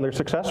have and their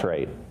success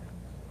rate.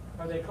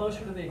 Are they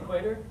closer to the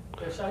equator,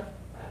 their side?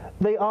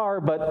 They are,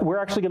 but we're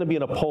actually going to be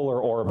in a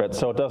polar orbit,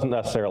 so it doesn't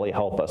necessarily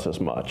help us as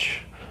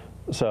much.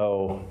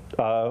 So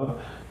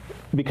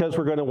because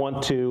we're going to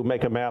want to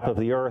make a map of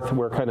the Earth,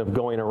 we're kind of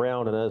going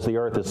around, and as the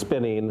Earth is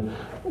spinning,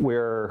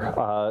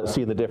 we're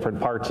seeing the different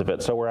parts of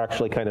it. So we're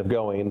actually kind of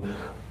going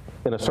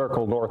in a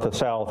circle north to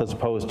south, as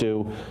opposed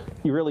to,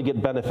 you really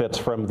get benefits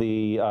from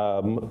the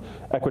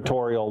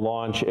equatorial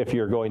launch if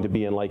you're going to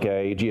be in like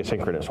a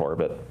geosynchronous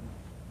orbit.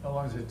 How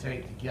long does it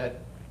take to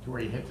get to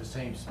where you hit the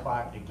same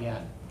spot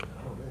again?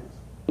 12 days.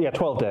 Yeah,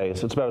 12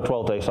 days. It's about a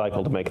 12-day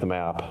cycle to make the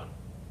map.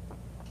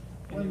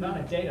 And the amount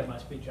of data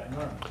must be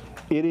ginormous.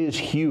 It is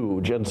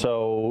huge, and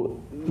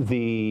so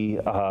the,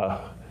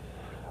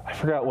 I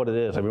forgot what it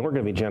is. I mean, we're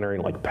going to be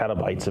generating like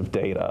petabytes of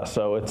data,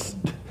 so it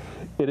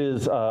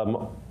is,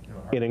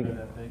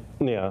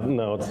 yeah,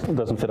 no, it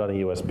doesn't fit on a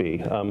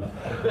USB.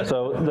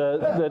 So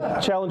the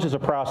challenges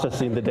of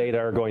processing the data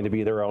are going to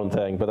be their own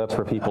thing, but that's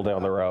for people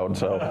down the road.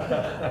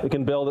 So we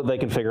can build it, they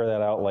can figure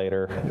that out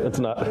later. It's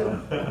not.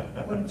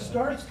 When it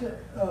starts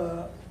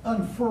to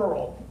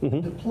unfurl,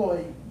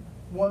 deploy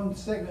one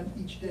segment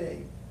each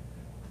day,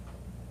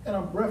 and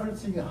I'm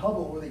referencing the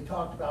Hubble where they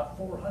talked about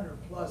 400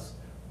 plus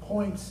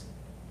points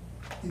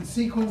in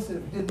sequence that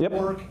if it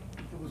didn't work,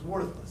 it was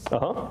worthless.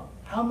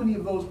 How many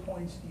of those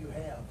points do you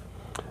have?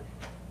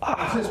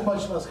 It's just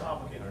much less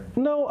complicated.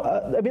 No,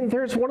 I mean,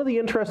 there's one of the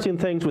interesting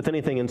things with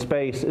anything in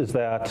space is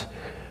that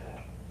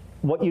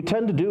what you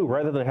tend to do,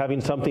 rather than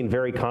having something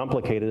very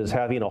complicated, is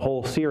having a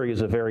whole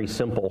series of very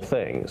simple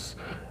things.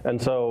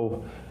 And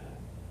so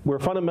we're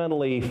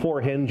fundamentally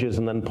 4 hinges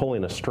and then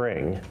pulling a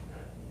string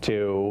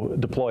to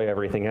deploy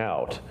everything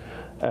out.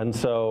 And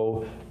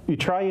so you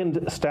try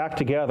and stack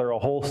together a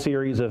whole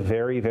series of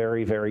very,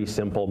 very, very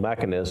simple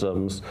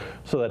mechanisms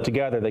so that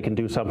together they can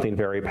do something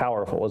very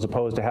powerful, as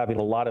opposed to having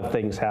a lot of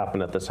things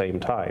happen at the same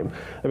time.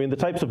 I mean, the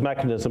types of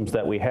mechanisms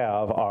that we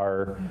have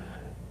are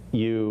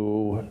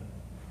you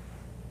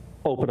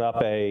open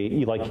up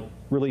you like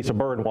release a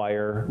burn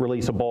wire,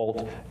 release a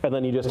bolt, and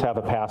then you just have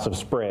a passive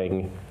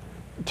spring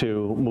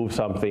to move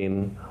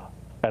something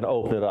and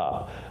open it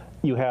up.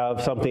 You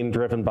have something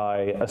driven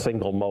by a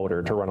single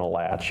motor to run a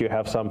latch. You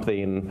have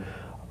something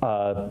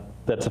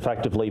that's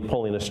effectively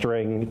pulling a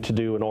string to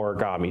do an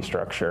origami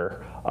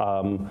structure,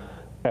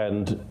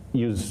 and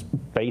use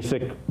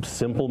basic,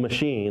 simple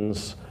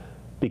machines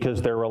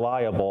because they're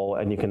reliable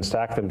and you can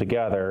stack them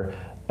together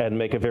and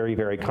make a very,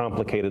 very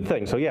complicated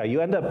thing. So yeah,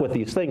 you end up with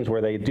these things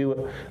where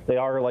they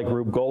are like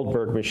Rube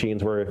Goldberg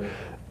machines where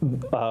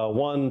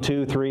 1,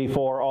 2, 3,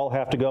 4 all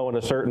have to go in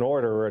a certain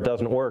order or it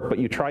doesn't work, but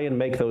you try and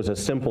make those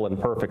as simple and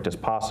perfect as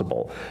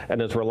possible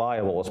and as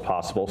reliable as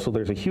possible. So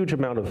there's a huge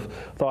amount of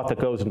thought that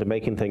goes into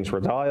making things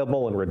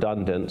reliable and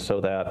redundant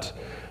so that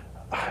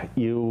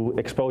you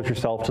expose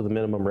yourself to the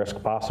minimum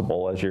risk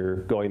possible as you're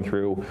going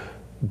through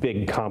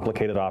big,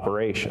 complicated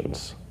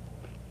operations.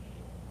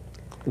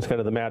 It's kind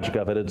of the magic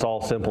of it. It's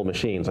all simple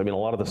machines. I mean, a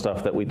lot of the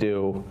stuff that we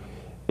do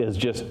is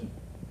just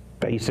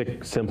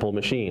basic, simple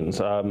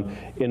machines.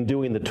 In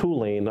doing the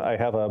tooling, I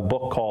have a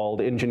book called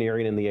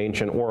Engineering in the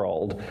Ancient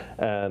World,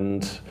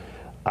 and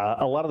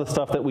a lot of the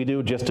stuff that we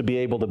do just to be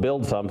able to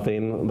build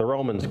something, the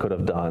Romans could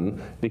have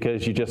done,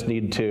 because you just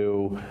need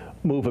to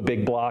move a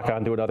big block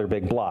onto another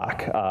big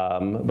block.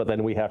 But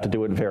then we have to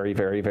do it very,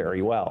 very,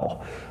 very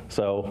well.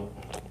 So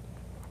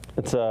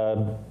it's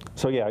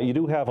so yeah, you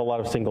do have a lot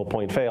of single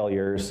point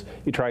failures.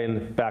 You try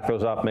and back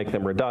those up, make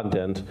them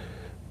redundant,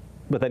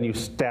 but then you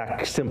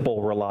stack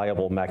simple,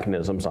 reliable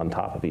mechanisms on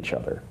top of each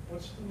other.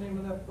 What's the name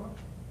of that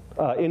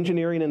book?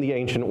 Engineering in the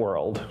Ancient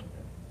World.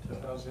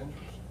 That was interesting.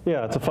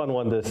 Yeah, it's a fun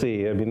one to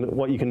see. I mean,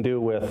 what you can do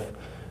with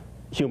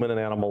human and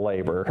animal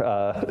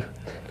labor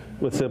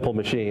with simple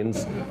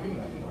machines.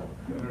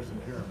 There's some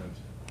pyramids.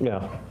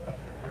 Yeah.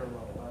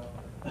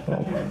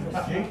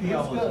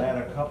 JPL has had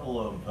a couple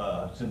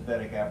of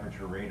synthetic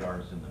aperture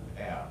radars in the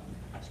past.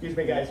 Excuse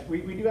me, guys.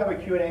 We do have a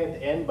Q&A at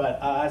the end, but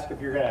I'll ask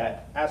if you're going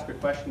to ask a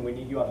question, we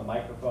need you on the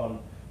microphone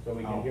so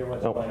we can hear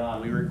what's going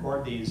on. We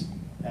record these,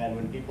 and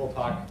when people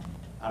talk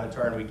out of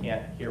turn, we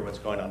can't hear what's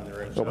going on in the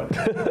room. So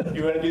do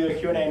you want to do the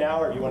Q&A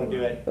now, or do you want to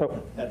do it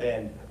at the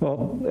end?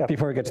 Well,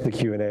 before we get to the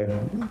Q&A,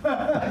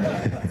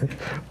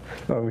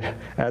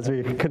 as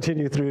we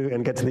continue through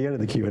and get to the end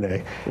of the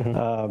Q&A,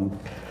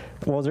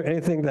 was there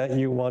anything that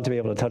you want to be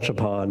able to touch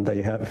upon that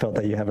you felt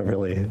that you haven't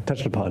really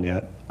touched upon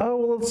yet? Oh,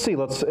 well, let's see.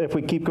 If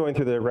we keep going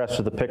through the rest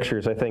of the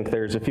pictures, I think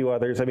there's a few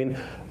others. I mean,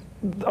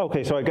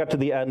 okay, so I got to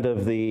the end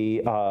of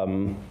the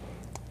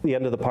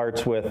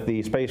parts with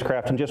the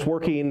spacecraft, and just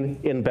working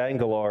in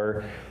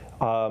Bangalore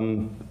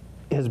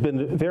has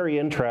been very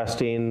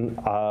interesting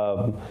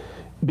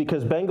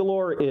because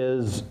Bangalore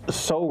is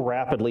so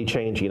rapidly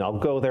changing. I'll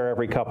go there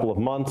every couple of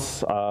months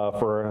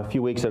for a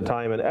few weeks at a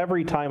time, and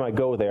every time I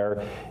go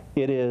there,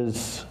 it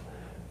is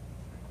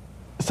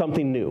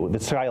something new. The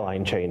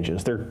skyline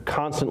changes. They're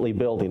constantly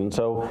building. And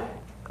so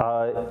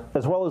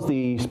as well as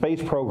the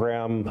space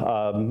program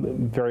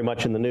very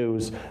much in the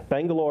news,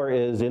 Bangalore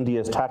is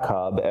India's tech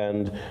hub,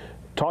 and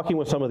talking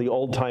with some of the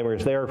old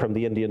timers there from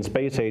the Indian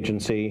Space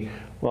Agency,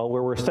 well,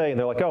 where we're staying,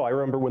 they're like, oh, I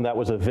remember when that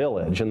was a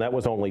village, and that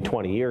was only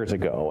 20 years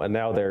ago, and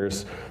now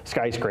there's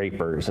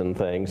skyscrapers and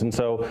things. And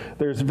so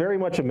there's very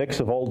much a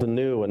mix of old and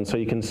new, and so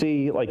you can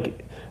see,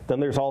 like, then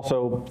there's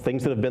also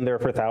things that have been there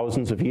for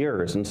thousands of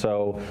years. And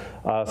so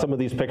some of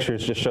these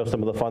pictures just show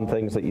some of the fun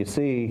things that you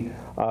see.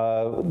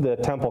 The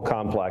temple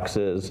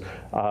complexes.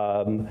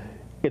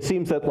 It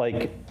seems that,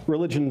 like,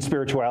 religion and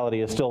spirituality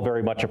is still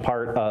very much a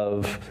part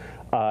of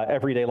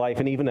everyday life.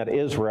 And even at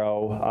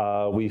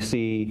ISRO, we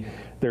see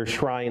there's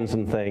shrines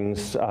and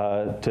things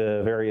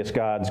to various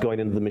gods, going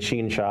into the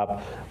machine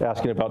shop,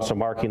 asking about some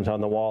markings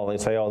on the wall. And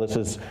they say, oh, this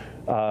is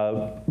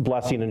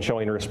blessing and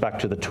showing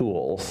respect to the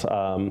tools.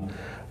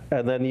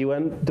 And then you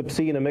end up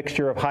seeing a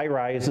mixture of high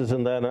rises,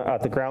 and then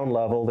at the ground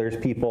level, there's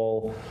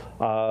people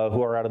who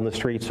are out in the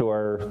streets who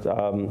are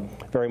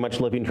very much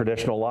living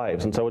traditional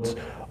lives. And so it's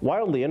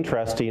wildly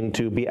interesting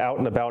to be out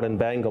and about in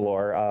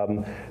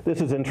Bangalore.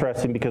 This is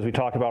interesting because we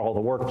talk about all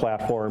the work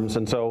platforms,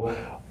 and so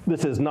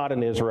this is not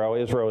an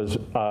ISRO. ISRO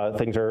is,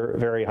 things are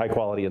very high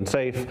quality and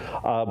safe,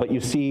 but you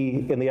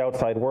see in the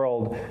outside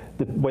world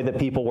the way that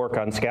people work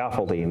on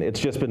scaffolding. It's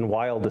just been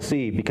wild to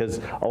see,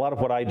 because a lot of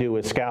what I do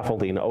is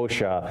scaffolding,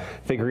 OSHA,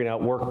 figuring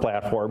out work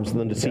platforms, and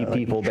then to see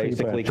people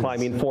basically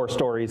climbing 4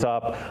 stories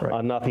up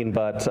on nothing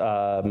but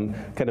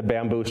kind of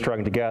bamboo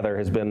strung together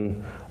has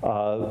been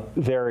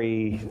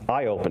very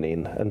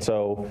eye-opening. And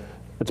so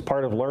it's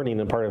part of learning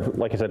and part of,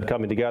 like I said,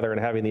 coming together and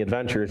having the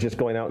adventures, just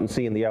going out and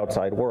seeing the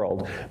outside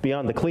world.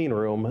 Beyond the clean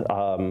room,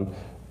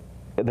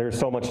 there's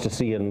so much to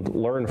see and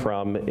learn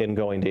from in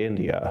going to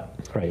India.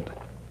 Right.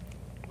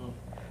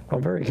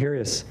 I'm very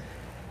curious,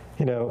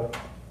 you know,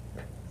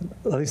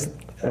 at least,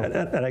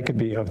 and I could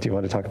be, oh, do you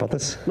want to talk about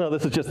this? No,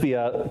 this is just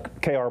the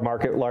KR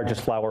market,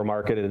 largest flower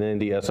market in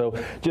India. So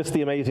just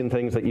the amazing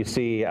things that you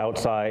see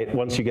outside,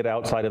 once you get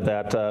outside of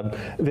that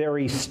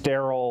very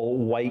sterile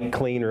white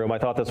clean room. I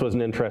thought this was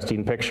an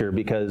interesting picture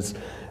because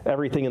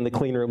everything in the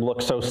clean room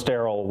looks so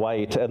sterile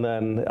white, and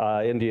then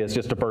India is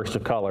just a burst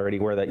of color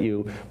anywhere that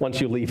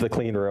once you leave the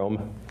clean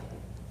room.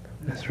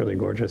 It's really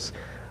gorgeous.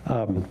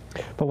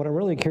 But what I'm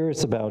really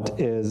curious about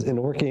is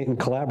in working and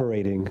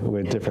collaborating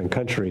with different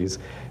countries,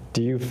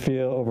 do you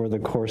feel over the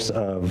course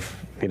of,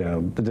 you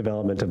know, the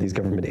development of these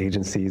government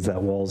agencies that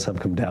walls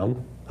have come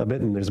down a bit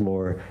and there's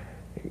more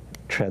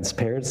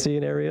transparency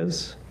in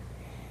areas?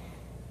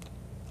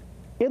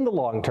 In the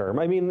long term,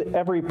 I mean,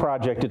 every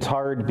project, it's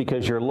hard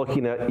because you're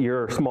looking at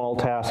your small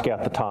task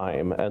at the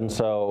time. And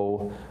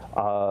so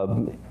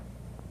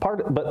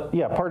part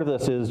of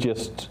this is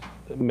just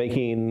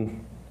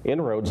making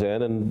inroads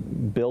in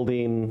and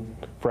building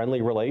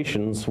friendly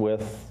relations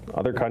with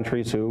other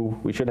countries who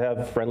we should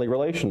have friendly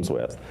relations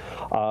with.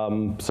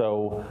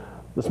 So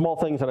the small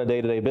things on a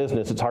day-to-day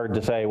business, it's hard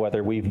to say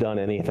whether we've done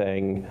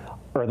anything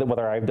or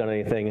whether I've done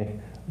anything,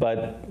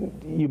 but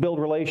you build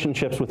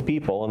relationships with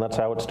people, and that's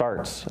how it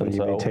starts. And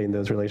you maintain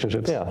those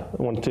relationships? Yeah,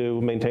 I want to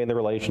maintain the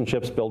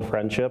relationships, build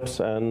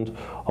friendships, and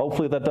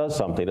hopefully that does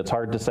something. It's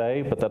hard to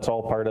say, but that's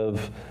all part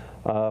of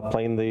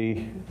playing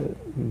the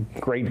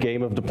great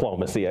game of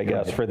diplomacy, I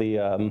guess, for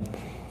the,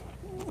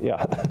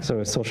 yeah. So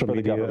is social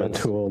media a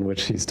tool in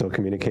which you still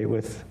communicate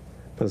with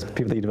those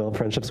people that you develop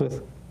friendships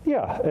with?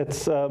 Yeah,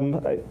 it's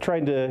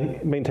trying to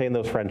maintain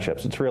those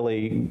friendships. It's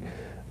really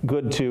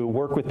good to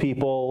work with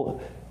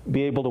people,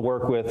 be able to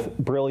work with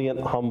brilliant,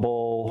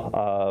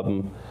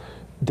 humble,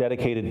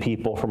 dedicated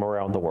people from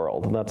around the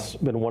world. And that's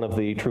been one of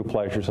the true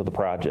pleasures of the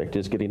project,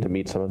 is getting to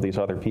meet some of these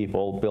other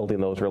people,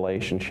 building those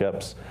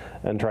relationships,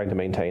 and trying to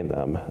maintain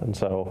them. And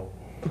so,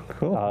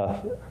 cool.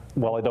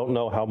 While I don't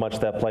know how much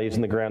that plays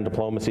in the grand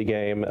diplomacy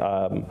game,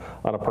 on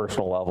a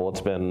personal level,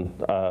 it's been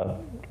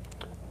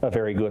a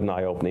very good and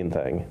eye-opening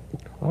thing.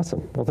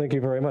 Awesome. Well, thank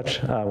you very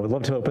much. We'd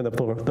love to open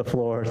the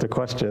floor to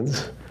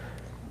questions.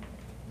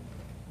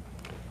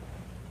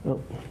 Oh.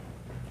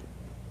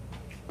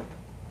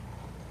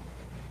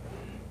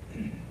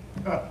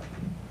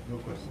 No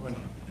question.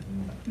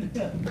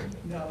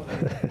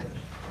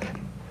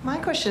 My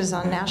question is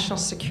on national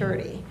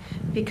security,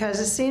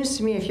 because it seems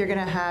to me if you're going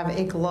to have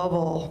a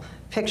global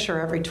picture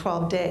every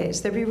 12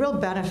 days, there'd be real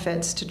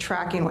benefits to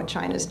tracking what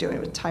China's doing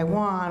with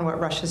Taiwan, what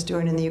Russia's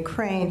doing in the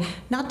Ukraine,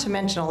 not to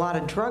mention a lot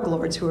of drug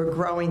lords who are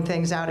growing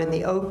things out in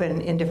the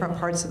open in different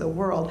parts of the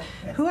world.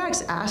 Who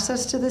has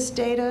access to this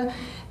data?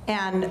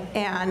 And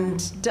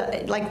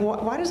like,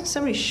 why doesn't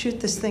somebody shoot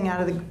this thing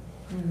out of the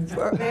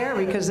air?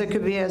 Because it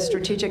could be a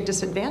strategic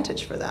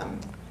disadvantage for them.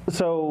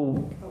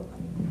 So,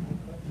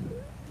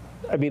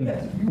 I mean,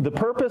 the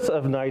purpose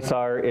of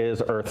NISAR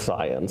is earth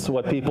science.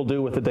 What people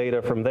do with the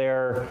data from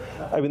there,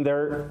 I mean,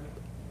 I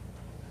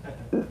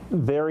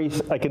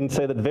can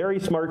say that very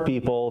smart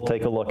people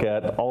take a look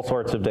at all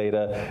sorts of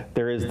data.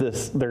 There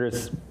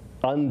is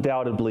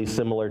undoubtedly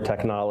similar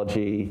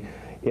technology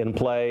in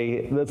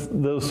play.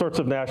 Those sorts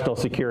of national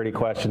security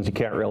questions you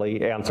can't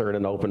really answer in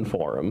an open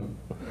forum.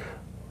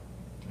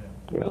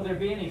 Will there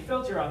be any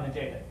filter on the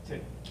data to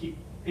keep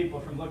people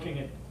from looking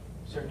at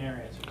certain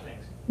areas or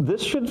things?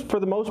 This should,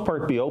 for the most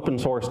part, be open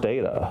source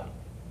data.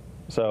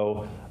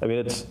 So, I mean,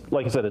 it's,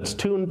 like I said, it's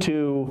tuned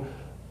to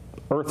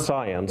earth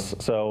science.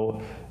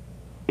 So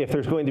if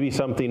there's going to be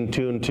something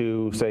tuned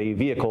to, say,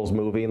 vehicles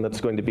moving,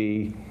 that's going to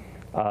be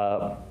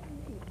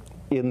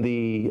in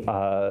the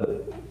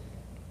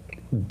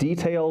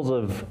details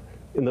of,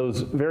 in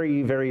those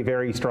very, very,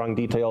 very strong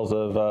details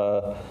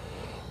of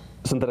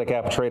synthetic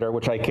aperture radar,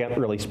 which I can't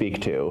really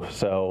speak to.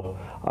 So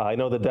I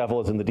know the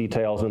devil is in the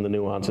details and the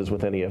nuances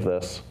with any of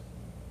this.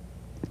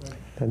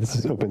 And this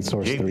is open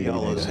source 3D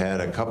JPL has data. had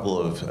a couple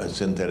of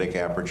synthetic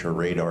aperture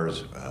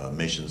radars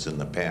missions in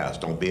the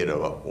past, albeit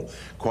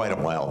quite a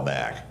while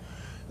back.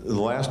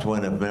 The last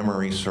one, if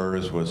memory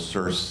serves, was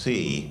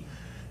SIR-C,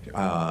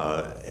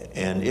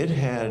 and it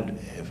had,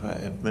 if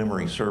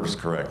memory serves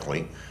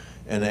correctly,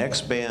 an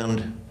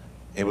X-band.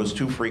 It was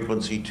 2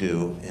 frequency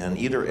 2, and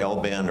either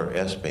L-band or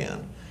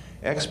S-band.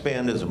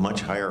 X-band is a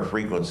much higher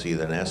frequency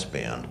than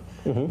S-band.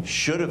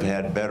 Should have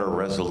had better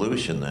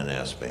resolution than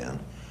S-band.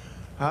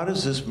 How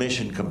does this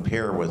mission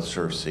compare with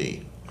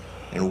SIR-C?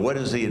 And what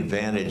is the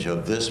advantage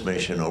of this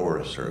mission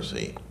over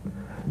SIR-C?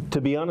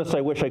 To be honest, I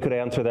wish I could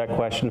answer that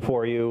question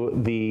for you.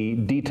 The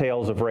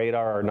details of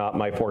radar are not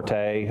my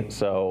forte,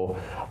 so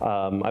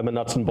I'm a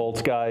nuts and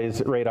bolts guy.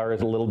 Radar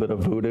is a little bit of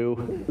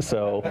voodoo,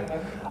 so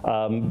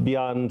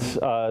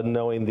beyond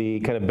knowing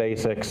the kind of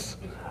basics,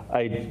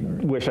 I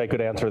wish I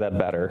could answer that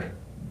better.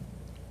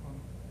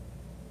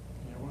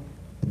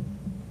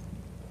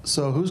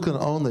 So who's going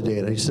to own the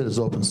data? You said it's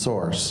open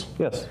source.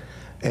 Yes.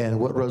 And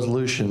what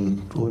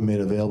resolution will be made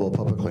available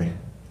publicly?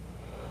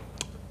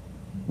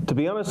 To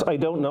be honest, I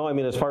don't know. I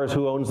mean, as far as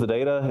who owns the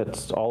data,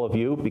 it's all of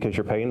you because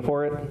you're paying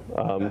for it.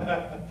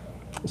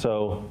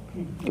 So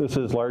this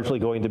is largely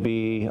going to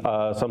be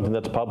something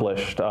that's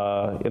published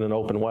in an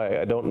open way.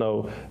 I don't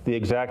know the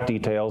exact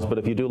details, but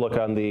if you do look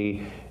on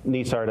the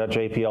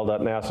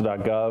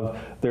nisar.jpl.nasa.gov,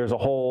 there's a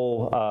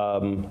whole, I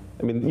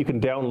mean, you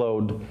can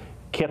download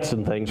kits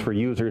and things for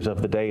users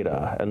of the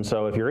data. And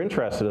so if you're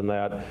interested in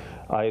that,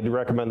 I'd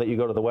recommend that you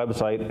go to the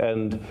website,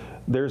 and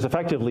there's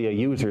effectively a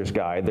user's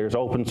guide. There's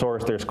open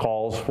source, there's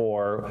calls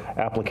for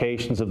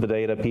applications of the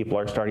data. People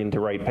are starting to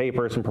write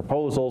papers and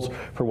proposals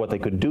for what they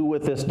could do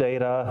with this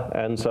data.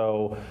 And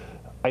so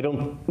I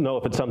don't know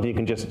if it's something you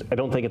can just, I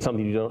don't think it's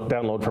something you don't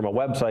download from a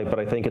website, but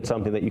I think it's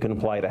something that you can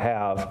apply to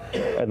have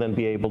and then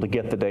be able to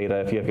get the data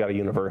if you've got a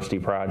university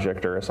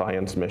project or a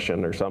science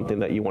mission or something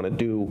that you want to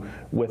do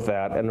with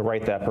that, and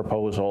write that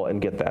proposal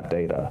and get that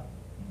data.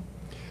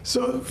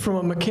 So from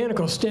a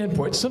mechanical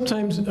standpoint,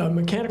 sometimes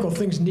mechanical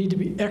things need to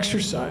be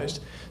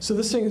exercised. So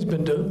this thing has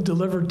been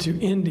delivered to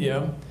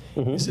India.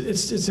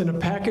 It's in a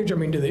package. I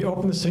mean, do they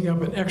open this thing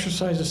up and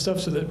exercise the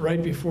stuff so that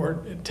right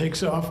before it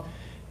takes off,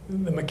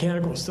 the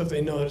mechanical stuff,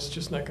 they know that it's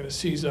just not going to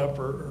seize up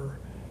or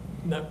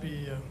not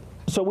be...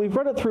 So we've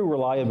run it through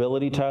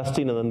reliability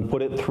testing and then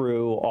put it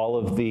through all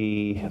of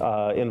the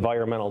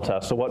environmental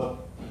tests. So what,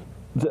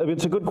 I mean,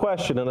 it's a good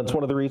question, and it's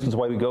one of the reasons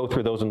why we go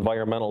through those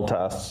environmental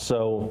tests.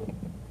 So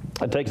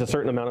it takes a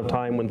certain amount of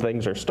time when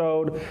things are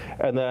stowed,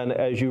 and then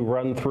as you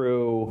run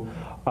through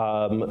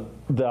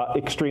the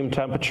extreme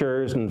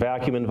temperatures and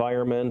vacuum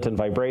environment and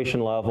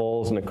vibration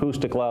levels and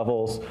acoustic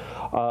levels,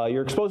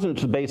 you're exposing it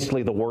to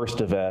basically the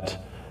worst of it,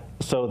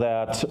 so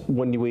that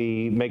when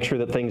we make sure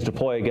that things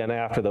deploy again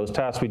after those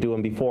tests, we do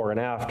them before and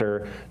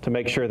after to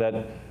make sure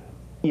that,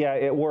 yeah,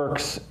 it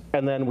works,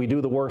 and then we do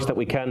the worst that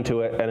we can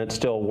to it, and it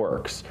still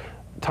works.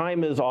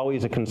 Time is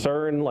always a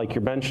concern, like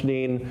you're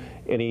mentioning.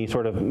 Any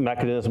sort of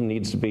mechanism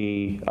needs to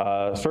be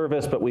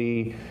serviced, but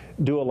we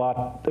do a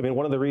lot. I mean,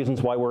 one of the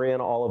reasons why we're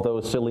in all of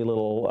those silly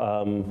little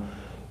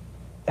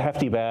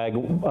hefty bag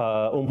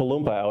Oompa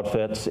Loompa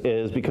outfits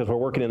is because we're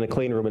working in a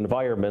clean room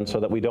environment so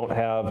that we don't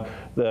have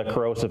the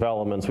corrosive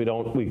elements. We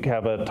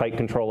have a tight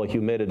control of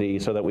humidity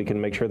so that we can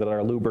make sure that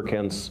our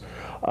lubricants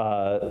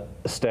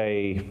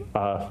stay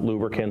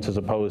lubricants as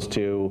opposed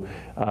to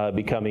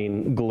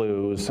becoming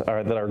glues,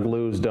 or that our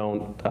glues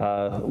don't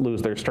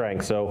lose their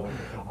strength. So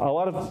a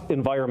lot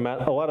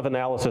of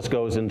analysis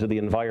goes into the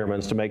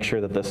environments to make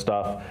sure that this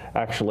stuff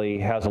actually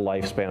has a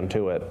lifespan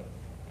to it.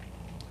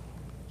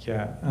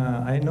 Yeah,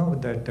 I know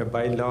that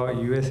by law,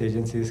 US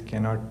agencies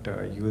cannot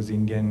use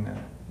Indian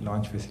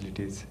launch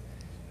facilities.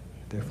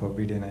 They're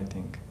forbidden, I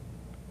think.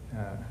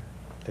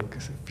 Like a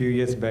few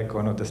years back,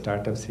 one of the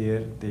startups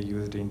here, they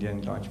used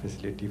Indian launch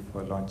facility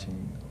for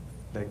launching,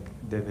 like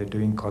they were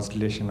doing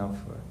constellation of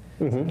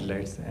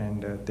satellites,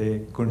 and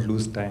they couldn't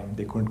lose time.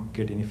 They couldn't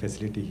get any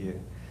facility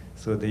here.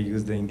 So they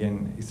used the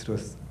Indian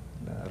ISRO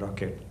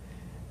rocket,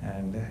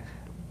 and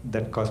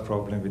that caused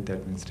problem with the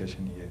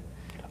administration here.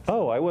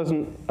 Oh, I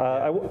wasn't,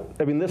 I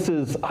mean, this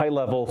is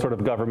high-level sort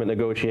of government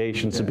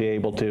negotiations to be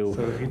able to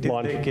so it is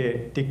launch. Like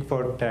a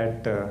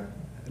tick-for-tat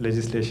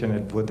legislation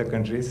at both the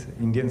countries.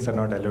 Indians are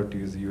not allowed to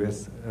use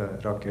US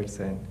rockets,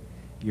 and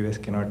US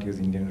cannot use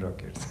Indian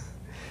rockets.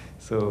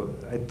 So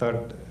I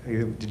thought,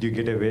 did you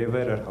get a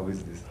waiver, or how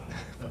is this?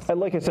 And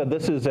like I said,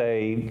 this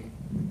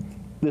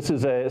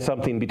is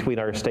something between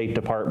our state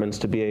departments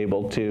to be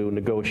able to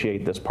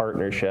negotiate this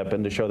partnership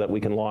and to show that we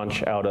can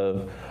launch out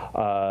of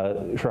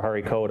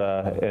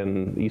Sriharikota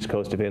in the east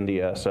coast of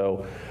India.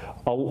 So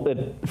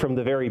from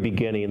the very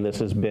beginning, this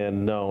has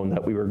been known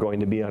that we were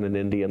going to be on an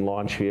Indian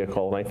launch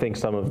vehicle. And I think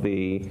some of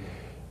the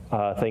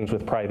things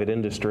with private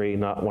industry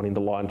not wanting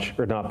to launch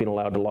or not being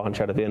allowed to launch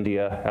out of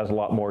India has a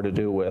lot more to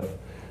do with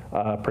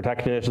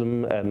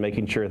protectionism and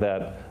making sure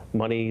that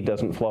money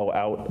doesn't flow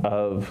out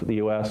of the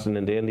US and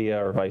into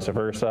India or vice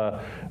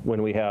versa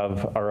when we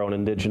have our own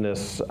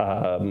indigenous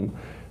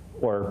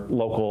or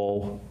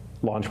local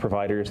launch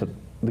providers that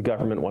the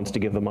government wants to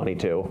give the money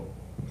to.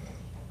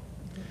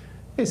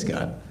 Hey,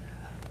 Scott.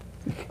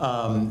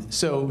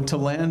 So to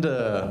land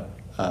a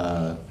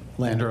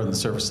lander on the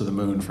surface of the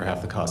moon for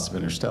half the cost of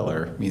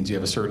Interstellar means you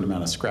have a certain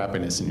amount of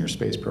scrappiness in your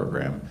space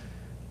program.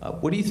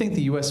 What do you think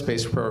the U.S.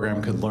 space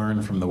program could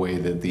learn from the way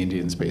that the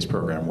Indian space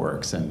program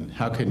works, and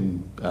how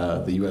can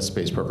the U.S.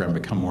 space program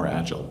become more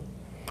agile?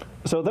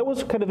 So that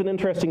was kind of an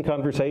interesting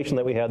conversation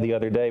that we had the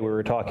other day. We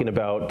were talking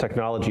about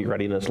technology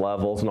readiness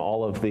levels and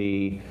all of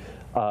the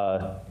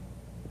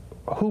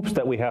hoops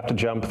that we have to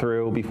jump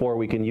through before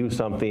we can use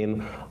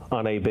something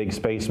on a big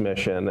space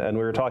mission. And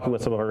we were talking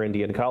with some of our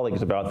Indian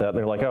colleagues about that, and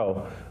they're like,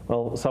 oh,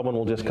 well, someone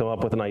will just come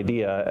up with an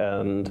idea,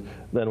 and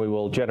then we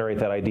will generate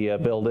that idea,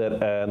 build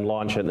it, and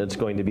launch it, and it's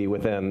going to be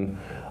within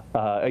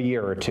a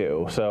year or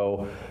two.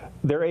 So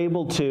they're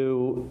able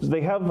to,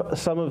 they have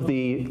some of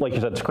the, like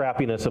you said,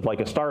 scrappiness of like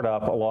a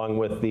startup along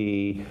with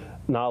the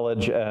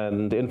knowledge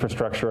and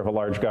infrastructure of a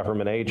large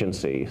government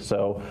agency.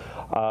 So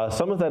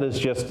some of that is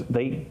just,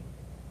 they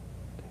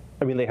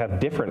have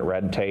different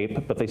red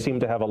tape, but they seem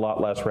to have a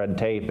lot less red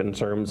tape in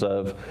terms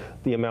of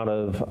the amount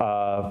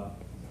of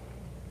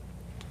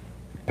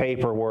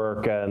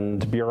paperwork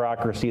and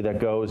bureaucracy that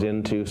goes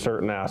into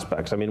certain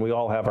aspects. I mean, we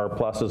all have our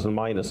pluses and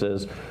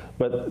minuses,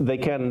 but they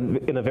can,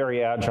 in a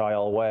very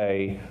agile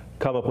way,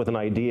 come up with an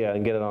idea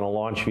and get it on a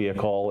launch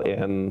vehicle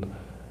in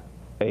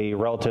a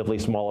relatively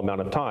small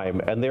amount of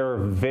time. And they're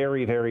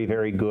very, very,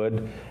 very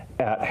good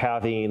at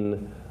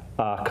having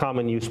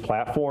common use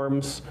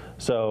platforms.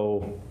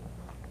 So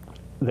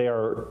they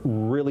are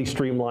really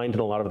streamlined in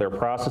a lot of their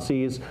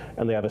processes,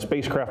 and they have a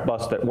spacecraft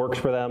bus that works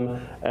for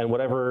them, and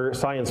whatever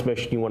science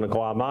mission you want to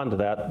glom onto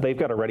that, they've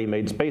got a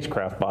ready-made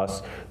spacecraft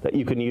bus that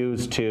you can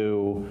use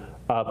to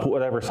put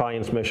whatever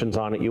science missions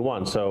on it you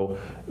want. So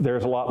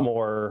there's a lot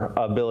more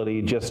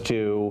ability just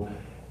to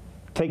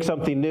take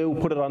something new,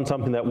 put it on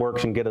something that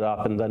works, and get it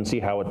up, and then see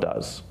how it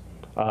does.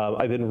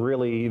 I've been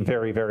really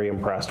very, very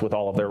impressed with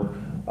all of their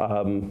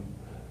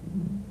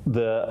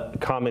the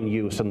common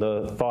use and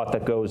the thought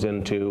that goes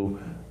into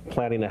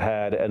planning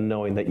ahead and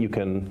knowing that you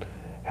can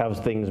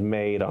have things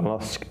made on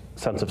a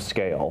sense of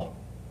scale.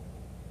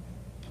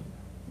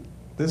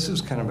 This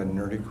is kind of a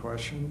nerdy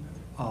question.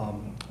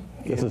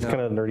 This is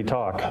kind of nerdy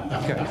talk.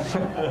 Okay,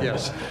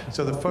 yes.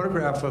 So the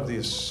photograph of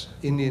this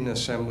Indian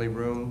assembly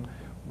room,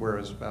 where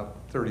it's about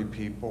 30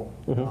 people,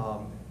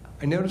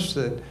 I noticed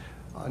that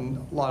a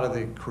lot of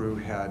the crew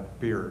had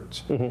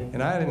beards.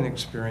 And I had an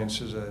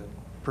experience as a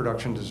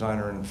production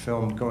designer in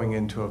film going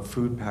into a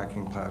food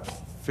packing plant,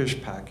 fish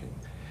packing,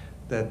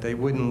 that they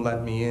wouldn't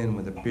let me in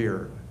with a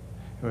beard.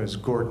 It was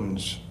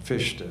Gordon's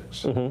fish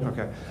sticks.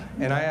 Okay,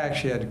 and I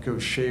actually had to go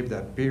shave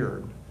that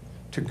beard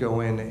to go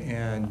in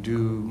and do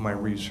my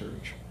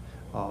research,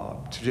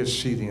 to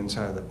just see the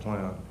inside of the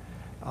plant.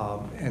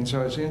 And so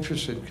I was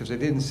interested because I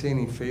didn't see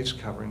any face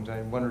coverings.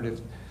 I wondered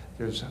if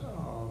there's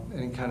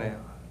any kind of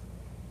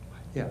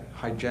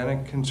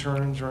hygienic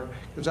concerns, or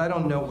because I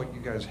don't know what you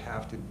guys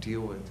have to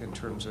deal with in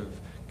terms of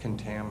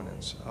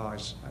contaminants. I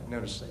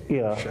noticed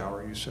the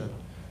shower you said.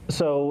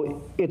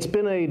 So it's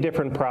been a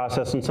different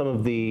process, and some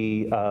of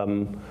the,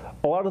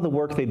 a lot of the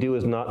work they do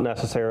is not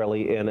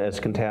necessarily in as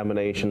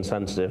contamination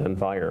sensitive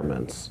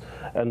environments.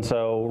 And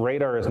so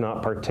radar is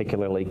not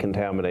particularly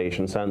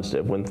contamination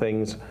sensitive.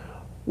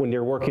 When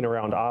you're working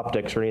around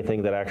optics or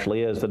anything that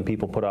actually is, then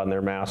people put on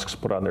their masks,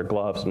 put on their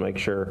gloves, and make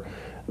sure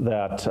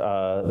that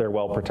they're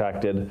well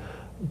protected.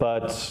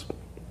 But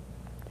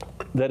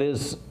that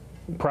is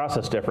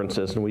process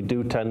differences, and we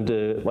do tend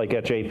to, like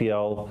at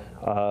JPL,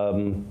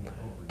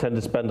 tend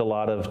to spend a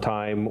lot of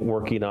time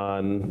working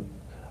on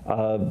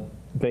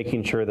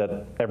making sure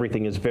that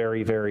everything is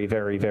very, very,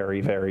 very,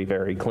 very, very,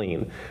 very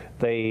clean.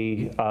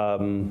 They,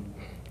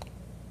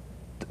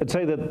 I'd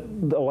say that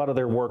a lot of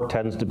their work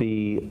tends to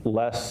be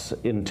less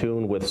in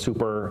tune with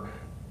super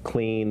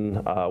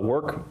clean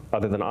work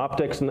other than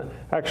optics. And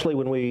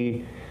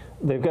actually,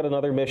 they've got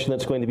another mission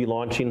that's going to be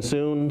launching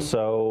soon,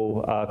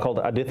 so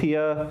called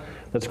Aditya,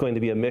 that's going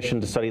to be a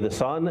mission to study the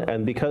sun.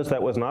 And because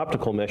that was an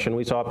optical mission,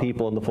 we saw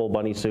people in the full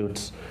bunny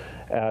suits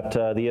at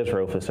the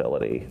ISRO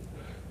facility.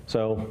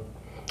 So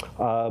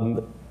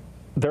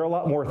they're a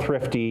lot more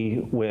thrifty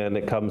when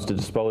it comes to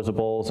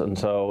disposables, and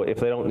so if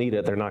they don't need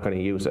it, they're not going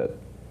to use it.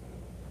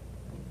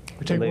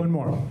 We'll take one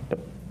more. Yep.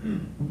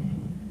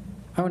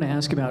 I want to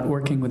ask about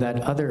working with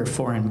that other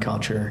foreign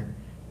culture,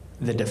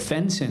 the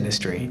defense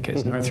industry,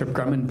 because Northrop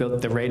Grumman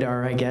built the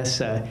radar, I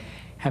guess.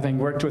 Having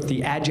worked with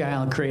the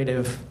agile,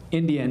 creative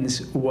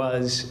Indians,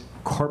 was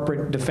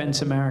corporate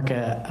defense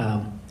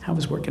America. How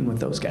was working with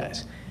those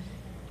guys?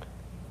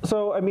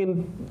 So, I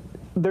mean,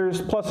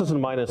 there's pluses and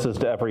minuses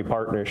to every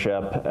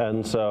partnership,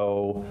 and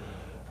so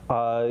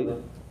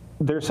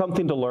there's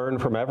something to learn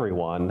from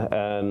everyone,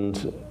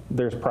 and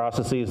there's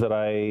processes that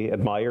I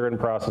admire and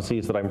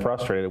processes that I'm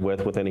frustrated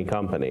with any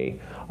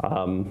company.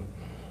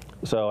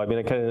 So I mean,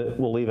 I kind of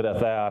will leave it at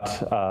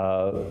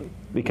that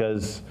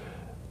because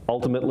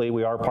ultimately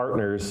we are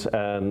partners,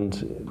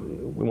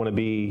 and we want to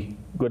be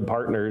good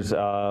partners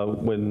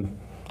when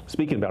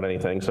speaking about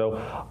anything.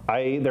 So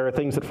there are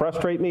things that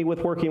frustrate me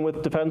with working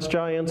with defense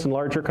giants and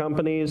larger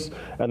companies,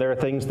 and there are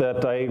things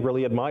that I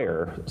really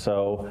admire.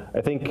 So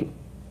I think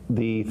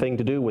the thing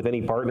to do with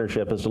any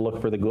partnership is to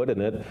look for the good in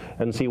it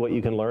and see what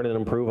you can learn and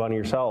improve on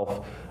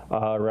yourself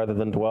rather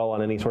than dwell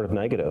on any sort of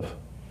negative.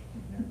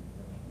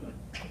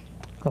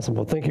 Awesome.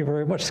 Well, thank you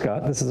very much,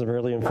 Scott. This is a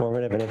really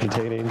informative and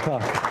entertaining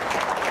talk.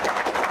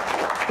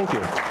 Thank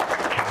you.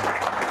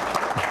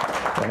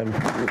 And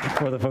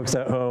for the folks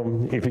at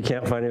home, if you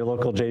can't find your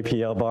local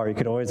JPL bar, you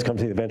can always come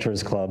to the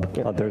Adventurers Club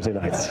on Thursday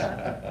nights.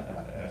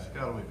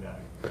 Scott will be back.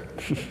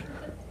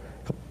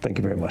 Thank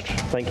you very much.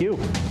 Thank you.